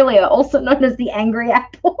 Australia, also known as the Angry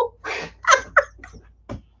Apple.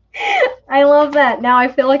 I love that. Now I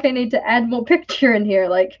feel like I need to add more picture in here.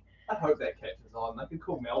 Like, I hope that catches on. I could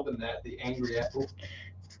call Melbourne that, the Angry Apple.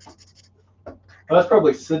 Well, that's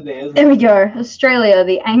probably Sydney, isn't it? There we go. Australia,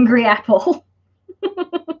 the Angry Apple.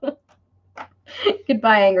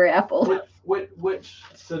 Goodbye, Angry Apple. Which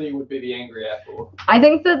city would be the Angry Apple? I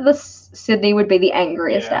think that Sydney would be the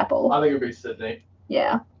angriest apple. I think it would be Sydney.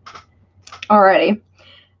 Yeah. Alrighty.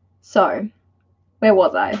 So, where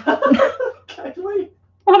was I? Kaylee?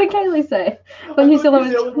 What did Kaylee say? Well, New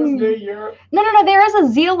Zealand was near Europe. No. There is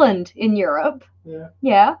a Zealand in Europe. Yeah.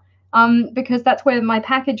 Yeah. Because that's where my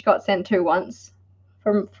package got sent to once.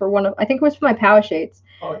 For one of, I think it was for my PowerSheets.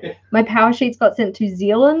 Oh, yeah. My PowerSheets got sent to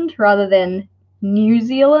Zealand rather than New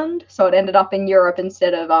Zealand, so it ended up in Europe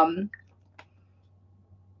instead of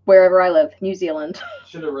wherever I live, New Zealand.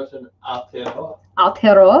 Should have written Aotearoa.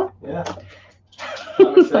 Aotearoa? Yeah.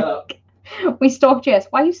 Mix that up. We stalked Jess.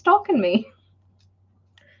 Why are you stalking me?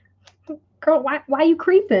 Girl, why are you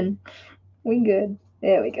creeping? We good.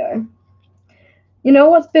 There we go. You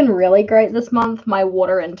know what's been really great this month? My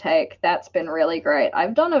water intake. That's been really great.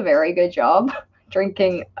 I've done a very good job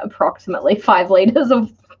drinking approximately 5 liters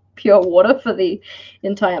of pure water for the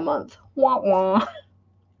entire month. Wah wah.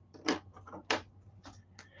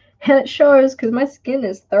 And it shows because my skin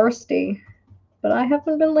is thirsty. But I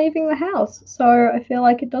haven't been leaving the house, so I feel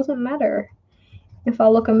like it doesn't matter if I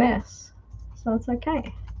look a mess. So it's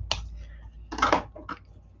okay.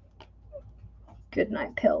 Good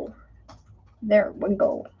night pill. There we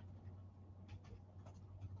go.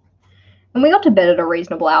 And we got to bed at a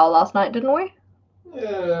reasonable hour last night, didn't we?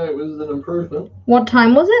 Yeah, it was an improvement. What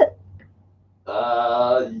time was it?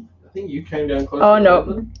 I think you came down close. Oh,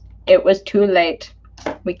 no. It was too late.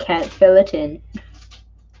 We can't fill it in.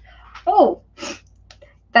 Oh,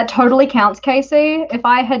 that totally counts, Casey. If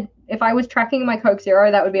I was tracking my Coke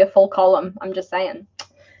Zero, that would be a full column. I'm just saying.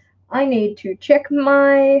 I need to check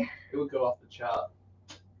my... It would go off the chart.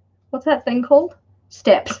 What's that thing called?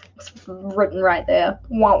 Steps. It's written right there.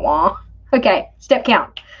 Wah wah. Okay, step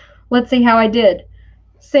count. Let's see how I did.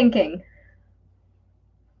 Syncing.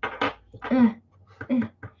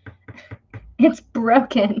 It's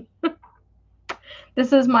broken.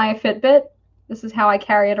 This is my Fitbit. This is how I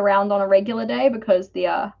carry it around on a regular day because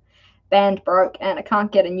the band broke and I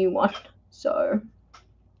can't get a new one. So...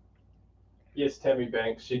 Yes, Tammy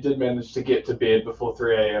Banks. She did manage to get to bed before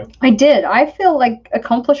 3 a.m. I did. I feel like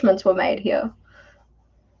accomplishments were made here.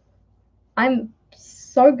 I'm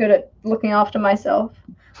so good at looking after myself.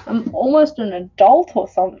 I'm almost an adult or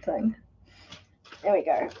something. There we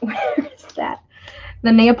go. Where is that?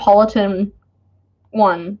 The Neapolitan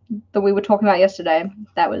one that we were talking about yesterday.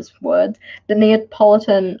 That was words. The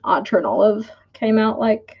Neapolitan Archer and Olive came out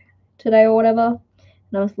like today or whatever.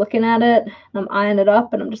 And I was looking at it, and I'm eyeing it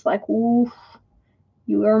up, and I'm just like, ooh,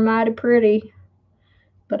 you are mighty pretty,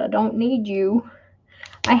 but I don't need you.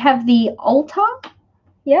 I have the Ulta,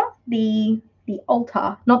 yeah, the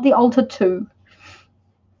Ulta, not the Ulta 2.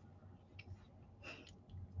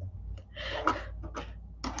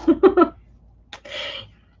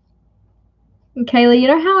 And Kaylee, you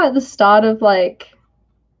know how at the start of like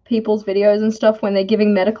people's videos and stuff, when they're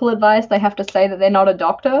giving medical advice, they have to say that they're not a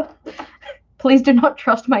doctor? Please do not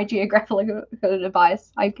trust my geographical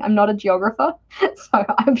advice. I'm not a geographer, so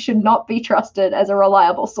I should not be trusted as a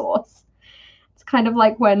reliable source. It's kind of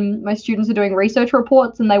like when my students are doing research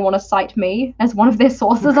reports and they want to cite me as one of their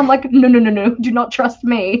sources. I'm like, no, do not trust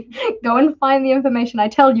me. Go and find the information I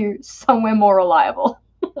tell you somewhere more reliable.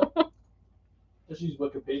 Just use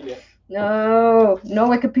Wikipedia. No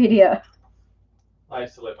Wikipedia. I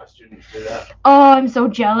used to let my students do that. Oh, I'm so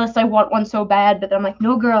jealous. I want one so bad, but then I'm like,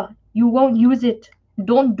 no, girl, you won't use it.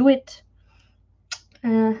 Don't do it.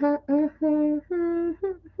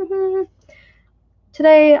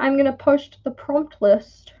 Today, I'm going to post the prompt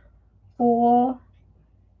list for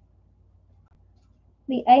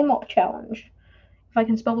the AMOP challenge. If I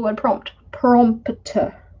can spell the word prompt.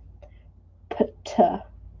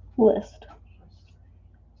 List.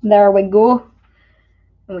 There we go.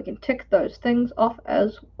 And we can tick those things off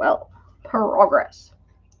as well. Progress.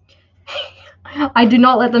 I do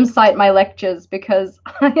not let them cite my lectures because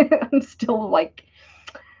I'm still like,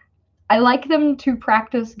 I like them to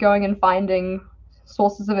practice going and finding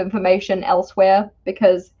sources of information elsewhere,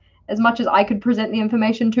 because as much as I could present the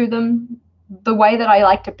information to them, the way that I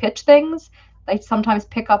like to pitch things, they sometimes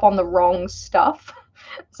pick up on the wrong stuff.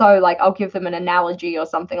 So like I'll give them an analogy or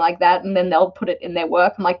something like that, and then they'll put it in their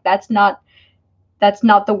work. I'm like, that's not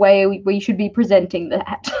the way we should be presenting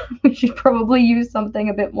that. We should probably use something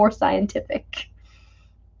a bit more scientific.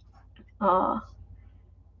 I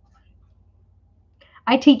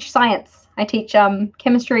teach science. I teach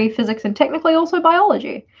chemistry, physics, and technically also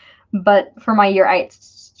biology. But for my year 8s,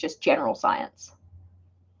 it's just general science.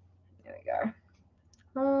 There we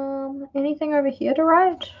go. Anything over here to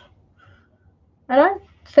write? I don't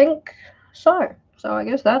think so. So I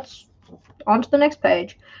guess that's on to the next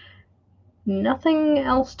page. Nothing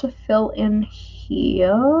else to fill in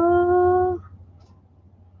here,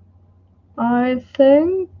 I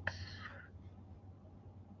think.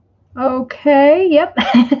 Okay, yep,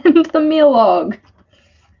 and the meal log.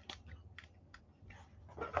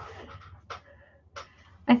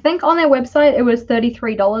 I think on their website it was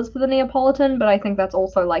 $33 for the Neapolitan, but I think that's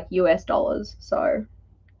also like US dollars. So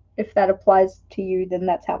if that applies to you, then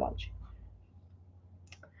that's how much.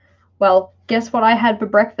 Well, guess what I had for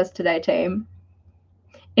breakfast today, team?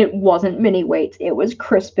 It wasn't mini wheats, it was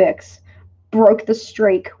Crispix. Broke the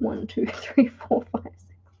streak. 1, 2, 3, 4, 5, 6, 7,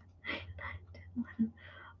 8, 9, 10, 11.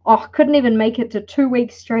 Oh, couldn't even make it to 2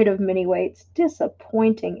 weeks straight of mini wheats.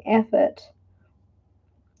 Disappointing effort.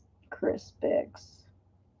 Crispix.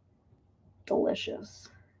 Delicious.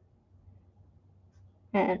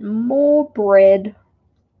 And more bread.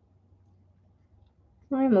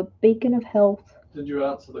 I am a beacon of health. Did you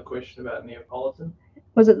answer the question about Neapolitan?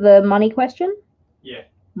 Was it the money question? Yeah.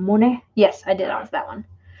 Money? Yes, I did answer that one.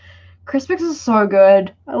 Crispix is so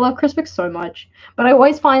good. I love Crispix so much. But I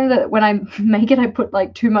always find that when I make it, I put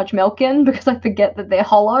like too much milk in because I forget that they're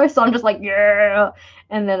hollow. So I'm just like, yeah.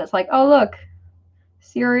 And then it's like, oh, look.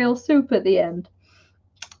 Cereal soup at the end.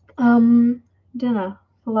 Dinner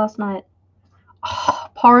for last night. Oh,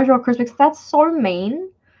 porridge or Crispix. That's so mean.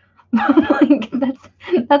 Like,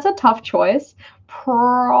 that's a tough choice.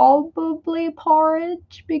 Probably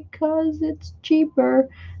porridge because it's cheaper.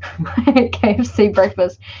 KFC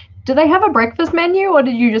breakfast. Do they have a breakfast menu, or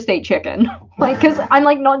did you just eat chicken? Like, because I'm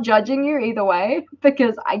like not judging you either way,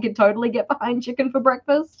 because I could totally get behind chicken for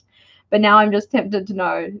breakfast. But now I'm just tempted to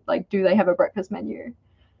know, like, do they have a breakfast menu?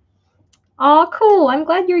 Oh, cool. I'm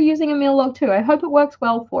glad you're using a meal log too. I hope it works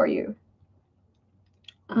well for you.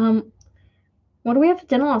 What do we have for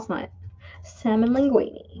dinner last night? Salmon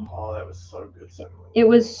linguine. Oh, that was so good. Salmon linguine. It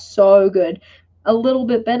was so good. A little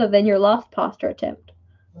bit better than your last pasta attempt.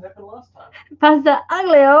 What happened last time? Pasta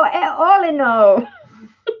aglio e olio.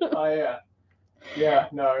 Oh, yeah. Yeah,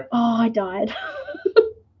 no. Oh, I died.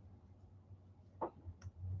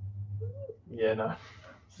 Yeah, no.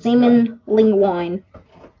 Salmon linguine.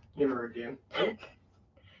 Never again.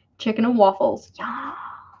 Chicken and waffles.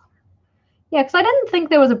 Yeah, because I didn't think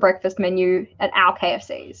there was a breakfast menu at our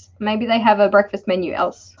KFCs. Maybe they have a breakfast menu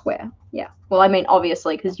elsewhere. Yeah. Well, I mean,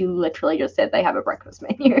 obviously, because you literally just said they have a breakfast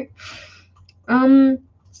menu.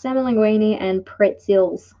 Salmon linguine and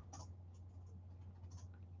pretzels.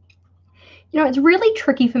 You know, it's really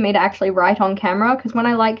tricky for me to actually write on camera, because when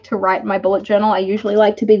I like to write my bullet journal, I usually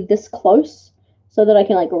like to be this close so that I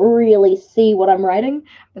can like really see what I'm writing.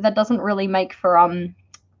 But that doesn't really make for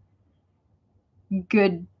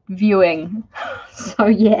good viewing. So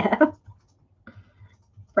yeah.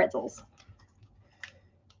 Pretzels.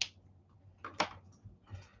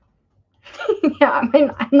 Yeah, I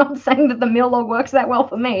mean, I'm not saying that the meal log works that well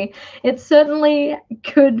for me. It certainly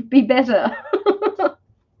could be better.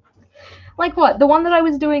 Like what? The one that I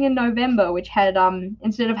was doing in November, which had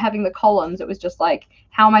instead of having the columns, it was just like,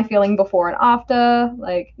 how am I feeling before and after?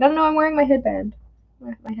 Like, no, I'm wearing my headband.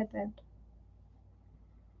 My headband.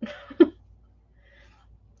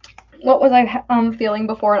 What was I feeling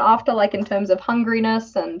before and after, like in terms of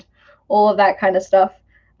hungriness and all of that kind of stuff?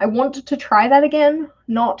 I wanted to try that again,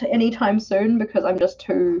 not anytime soon because I'm just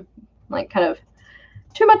too, like, kind of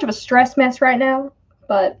too much of a stress mess right now.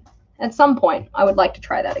 But at some point, I would like to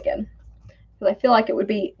try that again because I feel like it would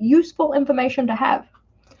be useful information to have.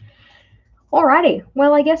 Alrighty,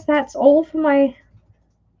 well, I guess that's all for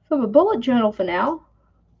the bullet journal for now.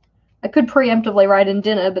 I could preemptively write in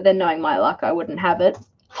dinner, but then knowing my luck, I wouldn't have it.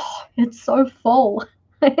 It's so full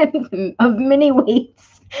of mini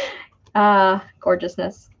wheats.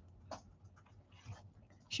 Gorgeousness.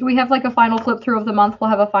 Should we have like a final flip through of the month? We'll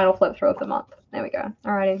have a final flip through of the month. There we go.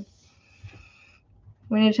 Alrighty.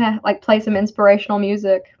 We need to like play some inspirational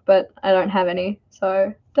music, but I don't have any.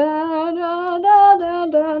 So da da da da da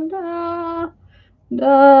da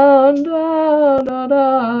da da da da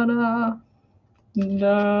da.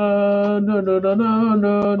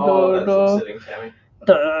 Oh, that's upsetting, Tammy.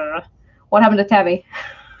 What happened to Tabby?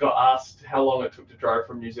 Got asked how long it took to drive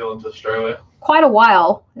from New Zealand to Australia. Quite a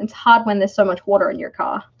while. It's hard when there's so much water in your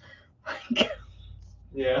car.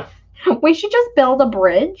 Yeah. We should just build a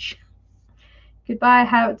bridge. Goodbye,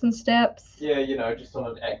 habits and steps. Yeah, you know, just on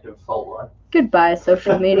an active fault line. Goodbye,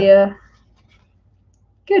 social media.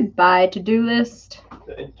 Goodbye, to-do list.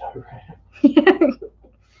 The Indo rap. Yeah.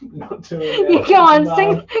 Not doing that. Go on,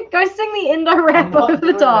 go sing the Indo rap over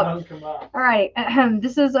the top. Alright.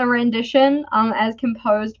 This is a rendition as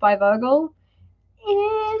composed by Vogel.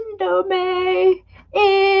 Indomie,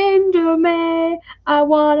 Indomie, I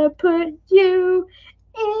wanna put you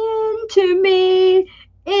into me.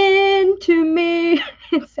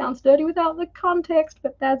 It sounds dirty without the context,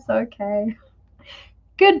 but that's okay.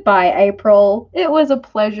 Goodbye, April. It was a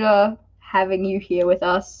pleasure having you here with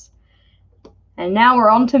us. And now we're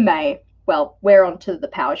on to May. Well, we're on to the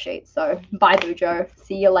PowerSheets, so bye, Bujo.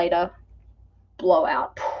 See you later.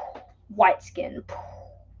 Blowout. White skin.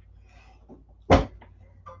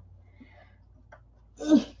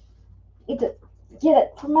 Need to get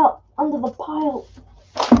it from out under the pile.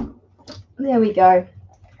 There we go.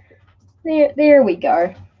 There we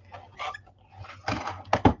go.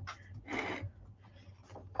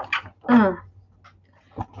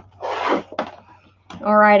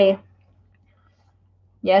 Alrighty.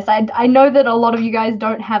 Yes, I know that a lot of you guys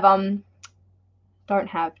do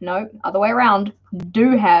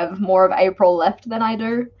have more of April left than I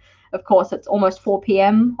do. Of course, it's almost 4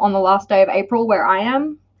 p.m. on the last day of April where I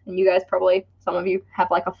am, and you guys probably, some of you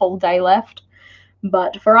have like a full day left.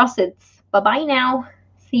 But for us, it's bye-bye now.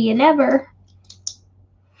 See you never.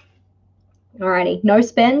 Alrighty, no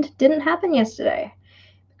spend didn't happen yesterday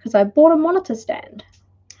because I bought a monitor stand.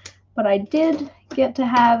 But I did get to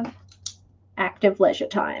have active leisure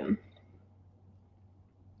time.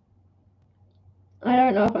 I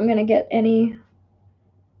don't know if I'm going to get any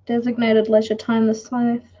designated leisure time this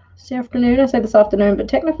afternoon. I say this afternoon, but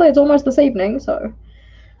technically it's almost this evening, so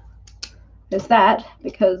there's that,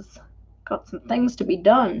 because got some things to be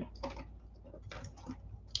done.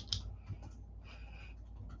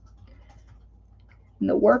 And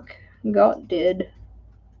the work got did.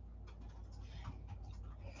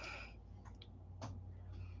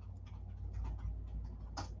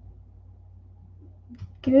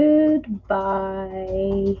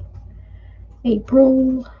 Goodbye,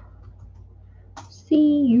 April.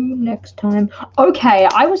 See you next time. Okay,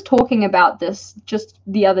 I was talking about this just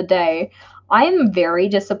the other day. I am very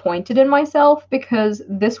disappointed in myself because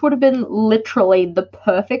this would have been literally the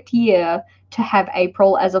perfect year to have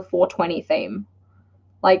April as a 420 theme.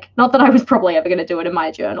 Like, not that I was probably ever going to do it in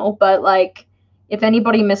my journal, but like, if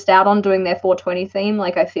anybody missed out on doing their 420 theme,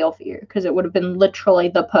 like, I feel for you because it would have been literally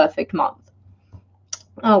the perfect month.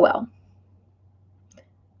 Oh well.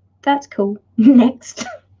 That's cool. Next.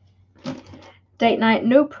 Date night,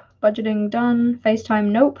 nope. Budgeting done.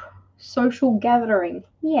 FaceTime, nope. Social gathering,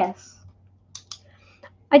 yes.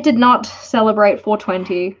 I did not celebrate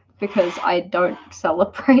 420 because I don't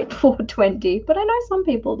celebrate 420, but I know some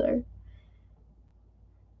people do.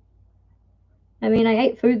 I mean, I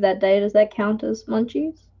ate food that day. Does that count as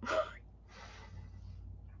munchies?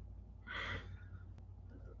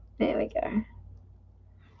 There we go.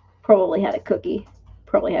 Probably had a cookie.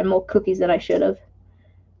 Probably had more cookies than I should have.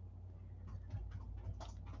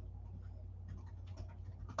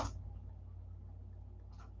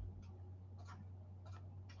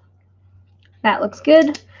 That looks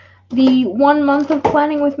good. The 1 month of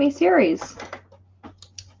planning with me series.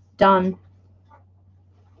 Done.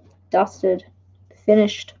 Dusted.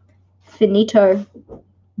 Finished. Finito.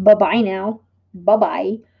 Bye-bye now.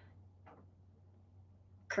 Bye-bye.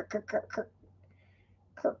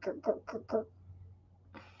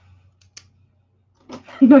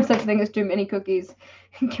 No such thing as too many cookies.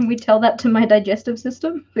 Can we tell that to my digestive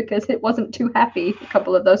system? Because it wasn't too happy a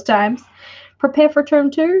couple of those times. Prepare for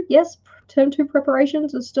term 2. Yes, term 2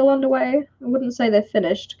 preparations are still underway. I wouldn't say they're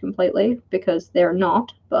finished completely because they're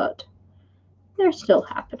not, but they're still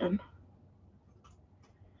happening.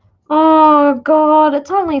 Oh, God,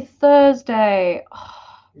 it's only Thursday.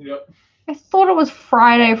 Yep. I thought it was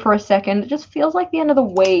Friday for a second. It just feels like the end of the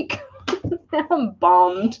week. Now I'm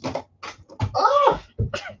bummed. Ah!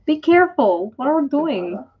 Be careful. What are we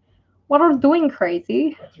doing? What are we doing,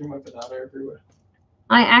 crazy? I threw my banana everywhere.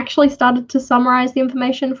 I actually started to summarize the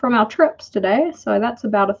information from our trips today, so that's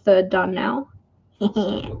about a third done now.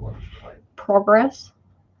 Progress.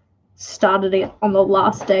 Started it on the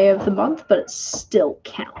last day of the month, but it still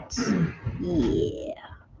counts. Yeah.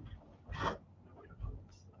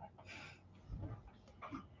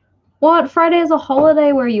 What? Friday is a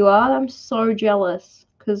holiday where you are? I'm so jealous.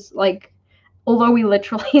 Because, like, although we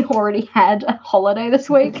literally already had a holiday this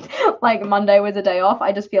week, like Monday was a day off,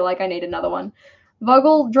 I just feel like I need another one.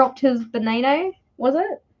 Vogel dropped his banana, was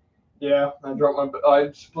it? Yeah, I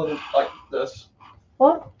split it like this.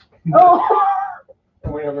 What? Oh!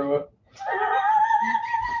 And went everywhere.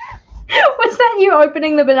 Was that you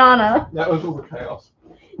opening the banana? That was all the chaos.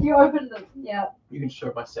 You opened them, yeah. You can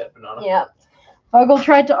show my sad banana. Yeah. Vogel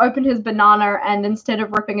tried to open his banana, and instead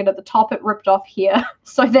of ripping it at the top, it ripped off here.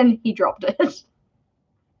 So then he dropped it.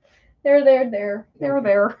 There.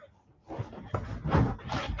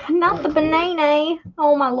 Not the banana.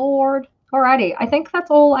 Oh, my lord. Alrighty, I think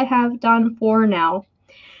that's all I have done for now.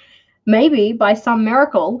 Maybe, by some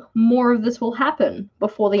miracle, more of this will happen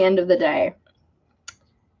before the end of the day.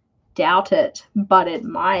 Doubt it, but it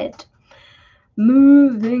might.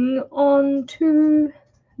 Moving on to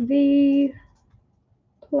the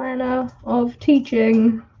planner of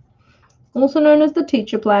teaching, also known as the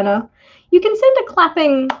teacher planner. You can send a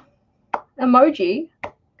clapping emoji,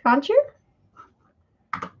 can't you?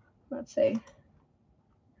 Let's see.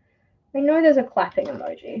 I know there's a clapping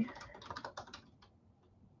emoji.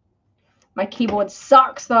 My keyboard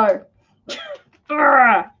sucks though.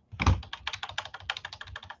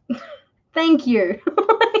 Thank you.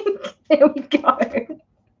 There we go.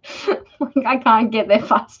 Like, I can't get there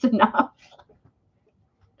fast enough.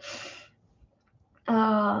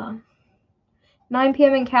 9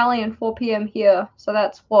 p.m. in Cali and 4 p.m. here. So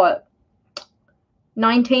that's what?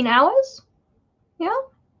 19 hours? Yeah?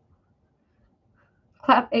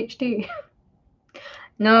 Clap HD.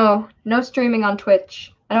 No streaming on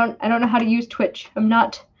Twitch. I don't know how to use Twitch. I'm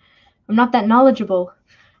not that knowledgeable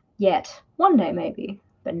yet. One day maybe,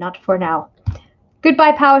 but not for now.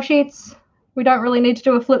 Goodbye, PowerSheets. We don't really need to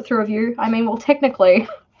do a flip through review. I mean, well, technically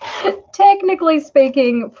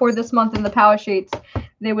speaking, for this month in the PowerSheets,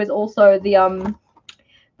 there was also the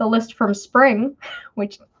list from spring,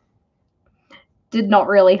 which did not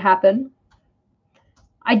really happen.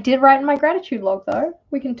 I did write in my gratitude log though.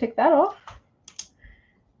 We can tick that off.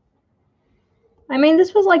 I mean,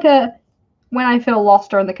 this was like a when I feel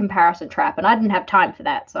lost or in the comparison trap, and I didn't have time for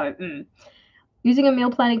that, so Using a meal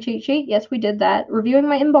planning cheat sheet, yes, we did that. Reviewing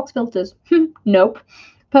my inbox filters, nope.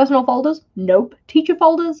 Personal folders, nope. Teacher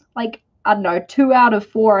folders, like, I don't know, 2 out of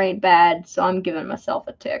 4 ain't bad, so I'm giving myself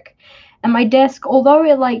a tick. And my desk, although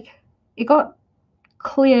it got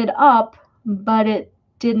cleared up, but it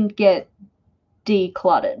didn't get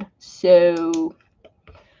decluttered. So,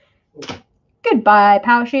 goodbye,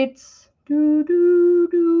 PowerSheets. Do, do,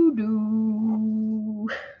 do, do.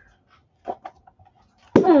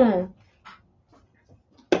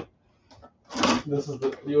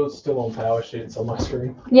 You're still on PowerSheets on my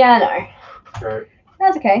screen. Yeah, I know. Great.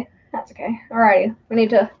 That's okay. Alrighty, we need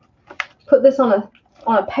to put this on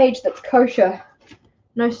a page that's kosher.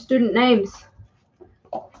 No student names.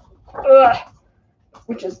 Ugh.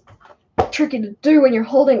 Which is tricky to do when you're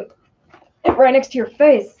holding it right next to your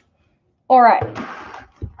face. Alright.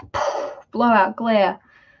 Blowout glare.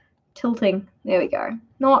 Tilting. There we go.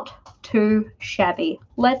 Not too shabby.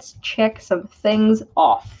 Let's check some things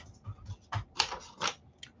off.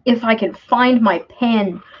 If I can find my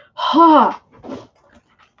pen. Ha!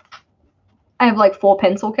 I have like 4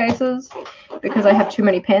 pencil cases because I have too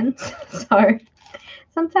many pens. So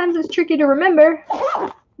sometimes it's tricky to remember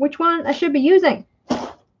which one I should be using.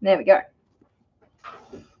 There we go.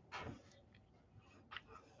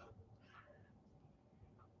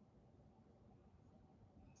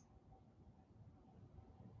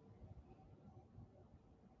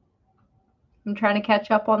 I'm trying to catch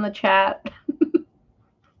up on the chat.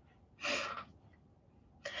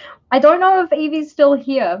 I don't know if Evie's still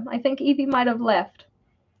here. I think Evie might have left.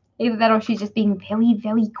 Either that or she's just being very,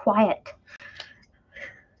 very quiet.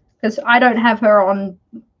 because I don't have her on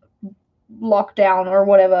lockdown or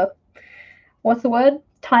whatever. What's the word?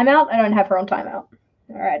 Timeout? I don't have her on timeout.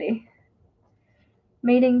 Alrighty.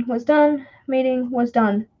 Meeting was done. Meeting was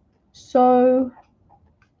done. So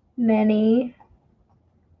many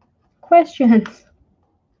questions.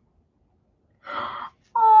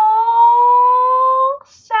 Oh,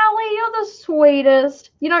 Sally, you're the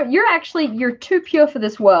sweetest. You know, you're too pure for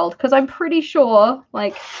this world, because I'm pretty sure,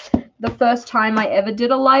 like, the first time I ever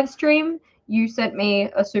did a live stream, you sent me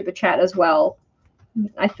a super chat as well.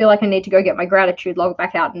 I feel like I need to go get my gratitude log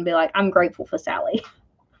back out and be like, I'm grateful for Sally.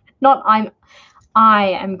 Not I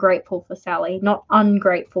am grateful for Sally, not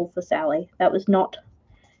ungrateful for Sally. That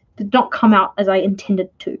did not come out as I intended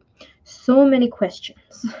to. So many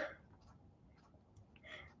questions.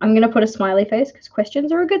 I'm going to put a smiley face because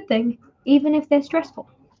questions are a good thing, even if they're stressful.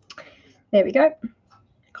 There we go.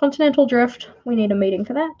 Continental drift. We need a meeting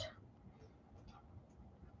for that.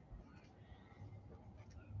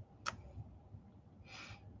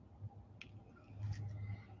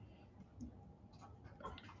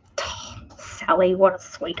 Sally, what a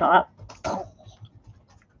sweetheart.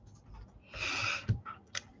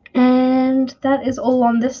 And that is all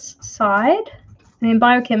on this side. I mean,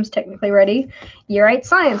 Biochem's technically ready. Year 8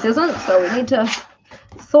 science isn't, so we need to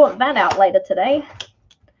sort that out later today.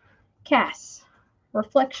 Cass.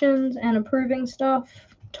 Reflections and approving stuff.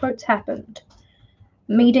 Totes happened.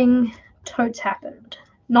 Meeting. Totes happened.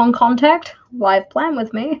 Non-contact. Live plan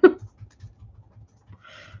with me.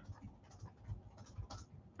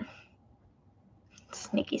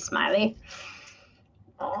 Sneaky smiley.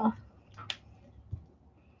 Aww.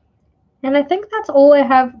 And I think that's all I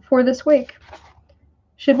have for this week.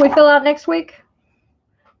 Should we fill out next week?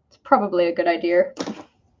 It's probably a good idea.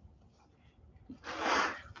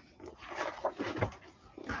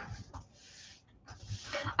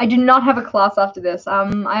 I do not have a class after this.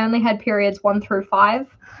 I only had periods 1 through 5.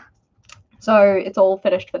 So it's all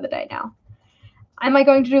finished for the day now. Am I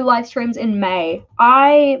going to do live streams in May?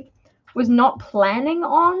 I was not planning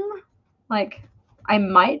on. Like, I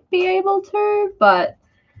might be able to, but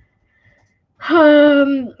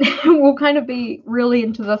we'll kind of be really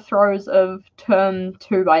into the throes of term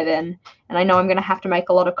 2 by then, and I know I'm going to have to make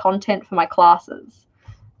a lot of content for my classes.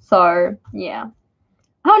 So, yeah.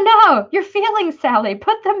 Oh no! Your feelings, Sally!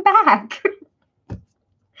 Put them back!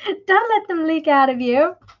 Don't let them leak out of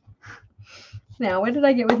you! Now, where did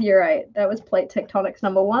I get with year 8? That was plate tectonics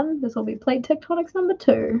number 1. This will be plate tectonics number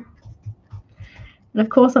 2. And of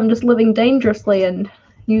course, I'm just living dangerously and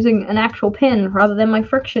using an actual pen rather than my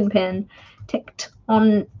friction pen.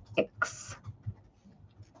 Tectonics.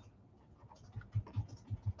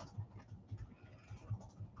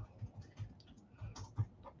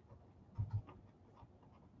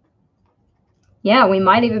 Yeah, we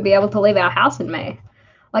might even be able to leave our house in May.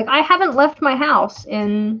 Like, I haven't left my house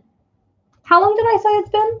in... How long did I say it's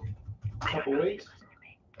been? Couple of weeks?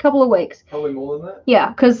 Couple of weeks. Probably more than that. Yeah,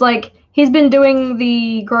 because, like, he's been doing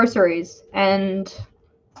the groceries, and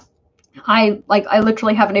I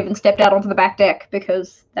literally haven't even stepped out onto the back deck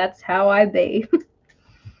because that's how I be.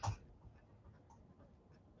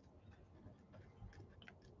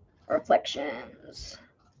 Reflections.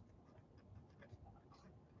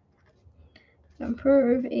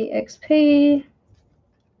 Improve EXP.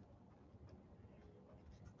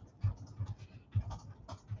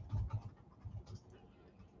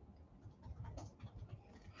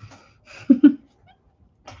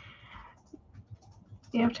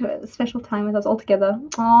 You have to have a special time with us all together.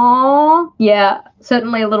 Aww. Yeah,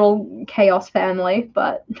 certainly a little chaos family,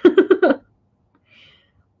 but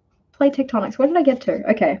play tectonics. Where did I get to?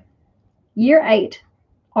 Okay. Year 8,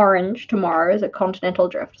 Orange, tomorrow is a continental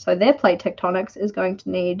drift. So their plate tectonics is going to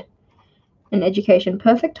need an education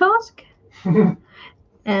perfect task and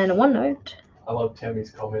a OneNote. I love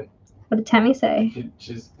Tammy's comment. What did Tammy say?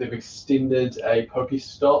 They've extended a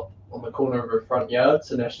Pokestop on the corner of her front yard,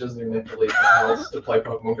 so now she doesn't even have to leave the house to play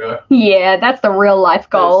Pokemon Go. Yeah, that's the real life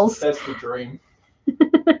goals. That's the dream.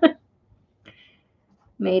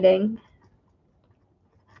 Meeting.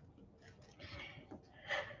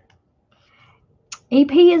 EP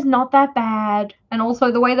is not that bad. And also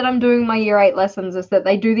the way that I'm doing my year 8 lessons is that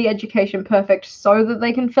they do the education perfect so that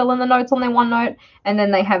they can fill in the notes on their OneNote, and then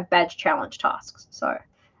they have badge challenge tasks. So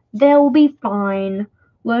they'll be fine.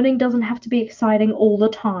 Learning doesn't have to be exciting all the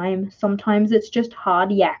time. Sometimes it's just hard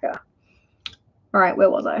yakka. All right,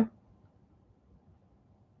 where was I?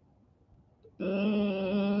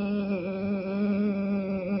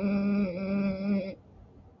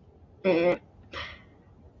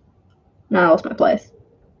 No, I lost my place.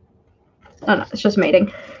 Oh no, it's just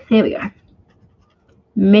meeting. Here we go.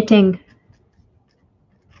 Meeting.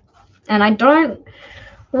 And I don't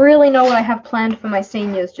really know what I have planned for my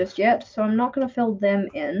seniors just yet, so I'm not going to fill them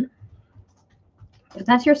in. But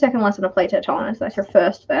that's your second lesson of plate tectonics. That's your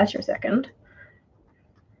first, that's your second.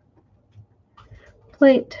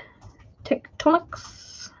 Plate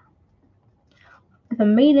tectonics with a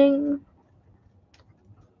meeting.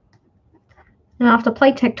 And after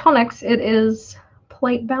plate tectonics, it is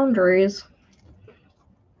plate boundaries.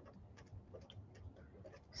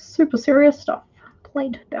 Super serious stuff.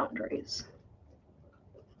 Plate boundaries.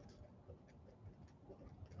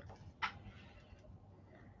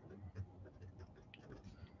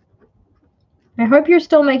 I hope you're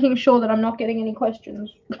still making sure that I'm not getting any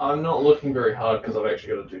questions. I'm not looking very hard because I've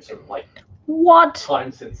actually got to do some what?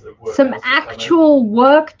 Time-sensitive work. Some actual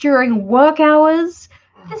work during work hours?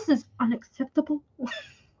 This is unacceptable.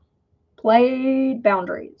 Plate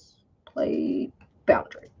boundaries. Plate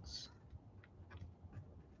boundaries.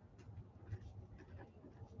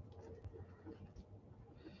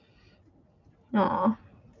 Aw.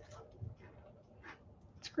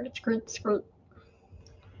 Screw.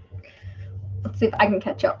 Let's see if I can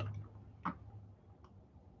catch up.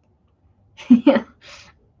 Yeah.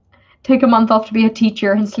 Take a month off to be a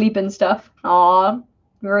teacher and sleep and stuff. Aw,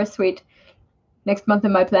 very sweet. Next month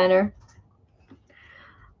in my planner.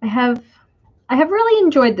 I have really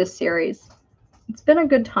enjoyed this series. It's been a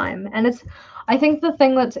good time, and I think the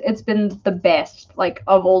thing it's been the best, like,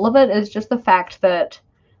 of all of it is just the fact that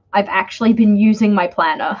I've actually been using my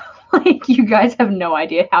planner. Like, you guys have no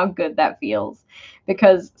idea how good that feels,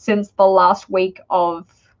 because since the last week of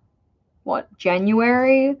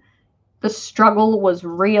January, the struggle was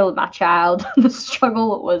real, my child. The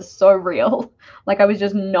struggle was so real. Like, I was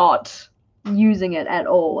just not using it at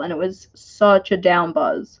all, and it was such a down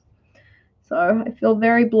buzz. So I feel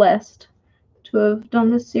very blessed to have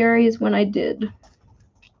done this series when I did.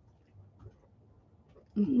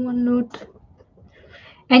 OneNote.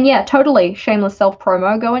 And yeah, totally shameless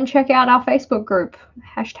self-promo. Go and check out our Facebook group,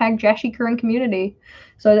 #JashiiCorrin community,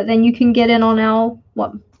 so that then you can get in on our,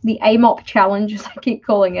 the AMOP challenge, as I keep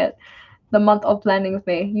calling it, the month of planning with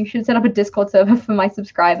me. You should set up a Discord server for my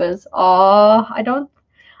subscribers. I don't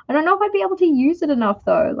know if I'd be able to use it enough,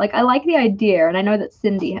 though. Like, I like the idea, and I know that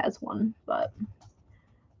Cindy has one, but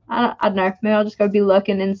I don't know. Maybe I'll just go be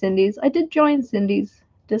lurking in Cindy's. I did join Cindy's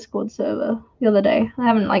Discord server the other day. I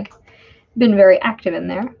haven't, been very active in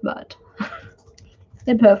there, but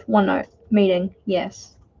edperf, OneNote, meeting,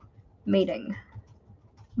 yes. Meeting,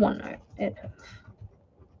 OneNote, edperf.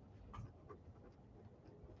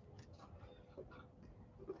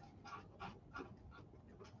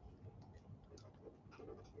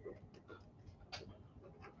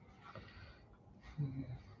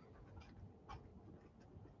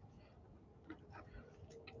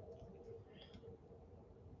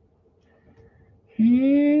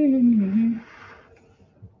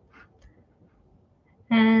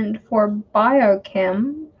 And for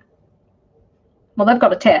biochem, well, they've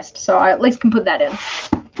got a test, so I at least can put that in.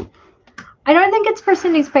 I don't think it's for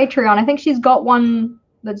Cindy's Patreon. I think she's got one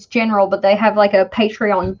that's general, but they have a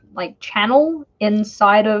Patreon channel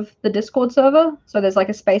inside of the Discord server. So there's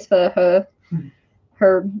a space for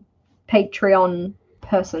her Patreon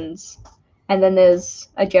persons, and then there's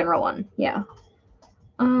a general one. Yeah.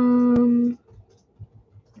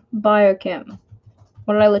 Biochem.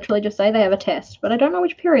 What did I literally just say? They have a test, but I don't know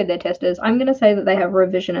which period their test is. I'm going to say that they have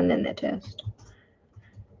revision and then their test.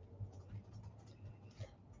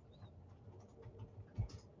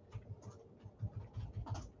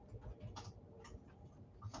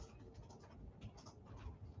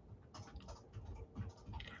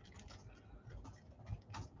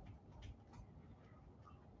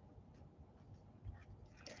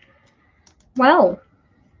 Well,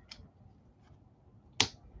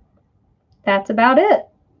 that's about it.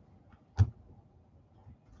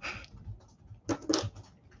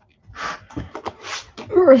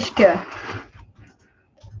 Rishka.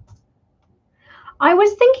 I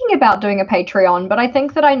was thinking about doing a Patreon, but I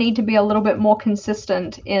think that I need to be a little bit more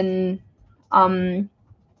consistent in the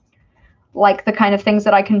kind of things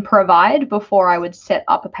that I can provide before I would set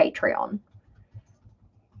up a Patreon.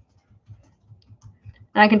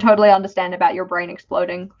 And I can totally understand about your brain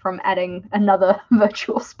exploding from adding another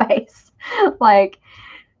virtual space.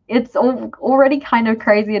 It's already kind of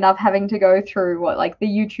crazy enough having to go through the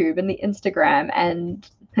YouTube and the Instagram, and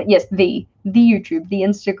yes, the YouTube, the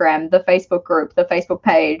Instagram, the Facebook group, the Facebook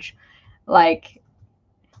page,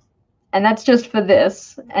 and that's just for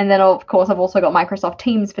this. And then of course I've also got Microsoft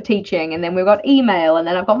Teams for teaching, and then we've got email, and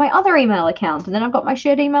then I've got my other email account, and then I've got my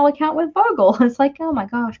shared email account with Vogel. It's oh my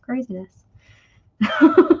gosh, craziness.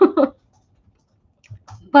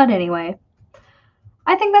 But anyway,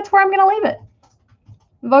 I think that's where I'm going to leave it.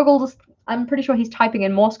 Vogel just, I'm pretty sure he's typing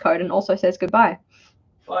in Morse code and also says goodbye.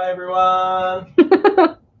 Bye, everyone.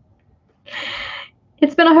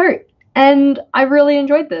 It's been a hoot. And I really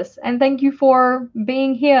enjoyed this. And thank you for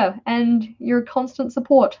being here and your constant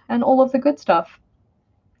support and all of the good stuff.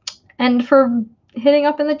 And for hitting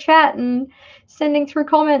up in the chat and sending through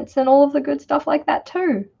comments and all of the good stuff like that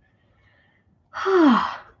too.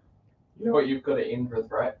 You know what you've got to end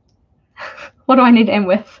with, right? What do I need to end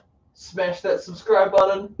with? Smash that subscribe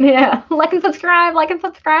button. Yeah, like and subscribe, like and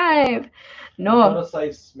subscribe. No. You gotta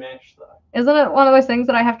say smash though. Isn't it one of those things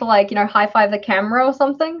that I have to like, high five the camera or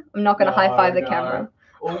something? I'm not gonna high five the camera.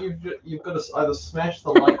 Or you've got to either smash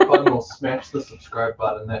the like button or smash the subscribe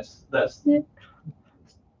button. That's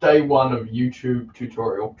day one of YouTube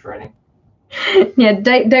tutorial training. Yeah,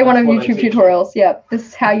 day one of YouTube tutorials. Yeah, this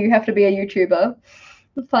is how you have to be a YouTuber.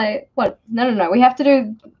 It's like, what? No. We have to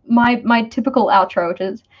do my typical outro, which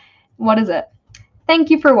is, what is it? Thank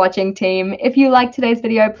you for watching, team. If you liked today's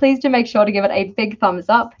video, please do make sure to give it a big thumbs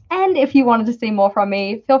up. And if you wanted to see more from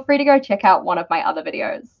me, feel free to go check out one of my other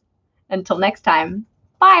videos. Until next time,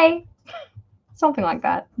 bye. Something like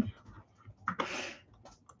that.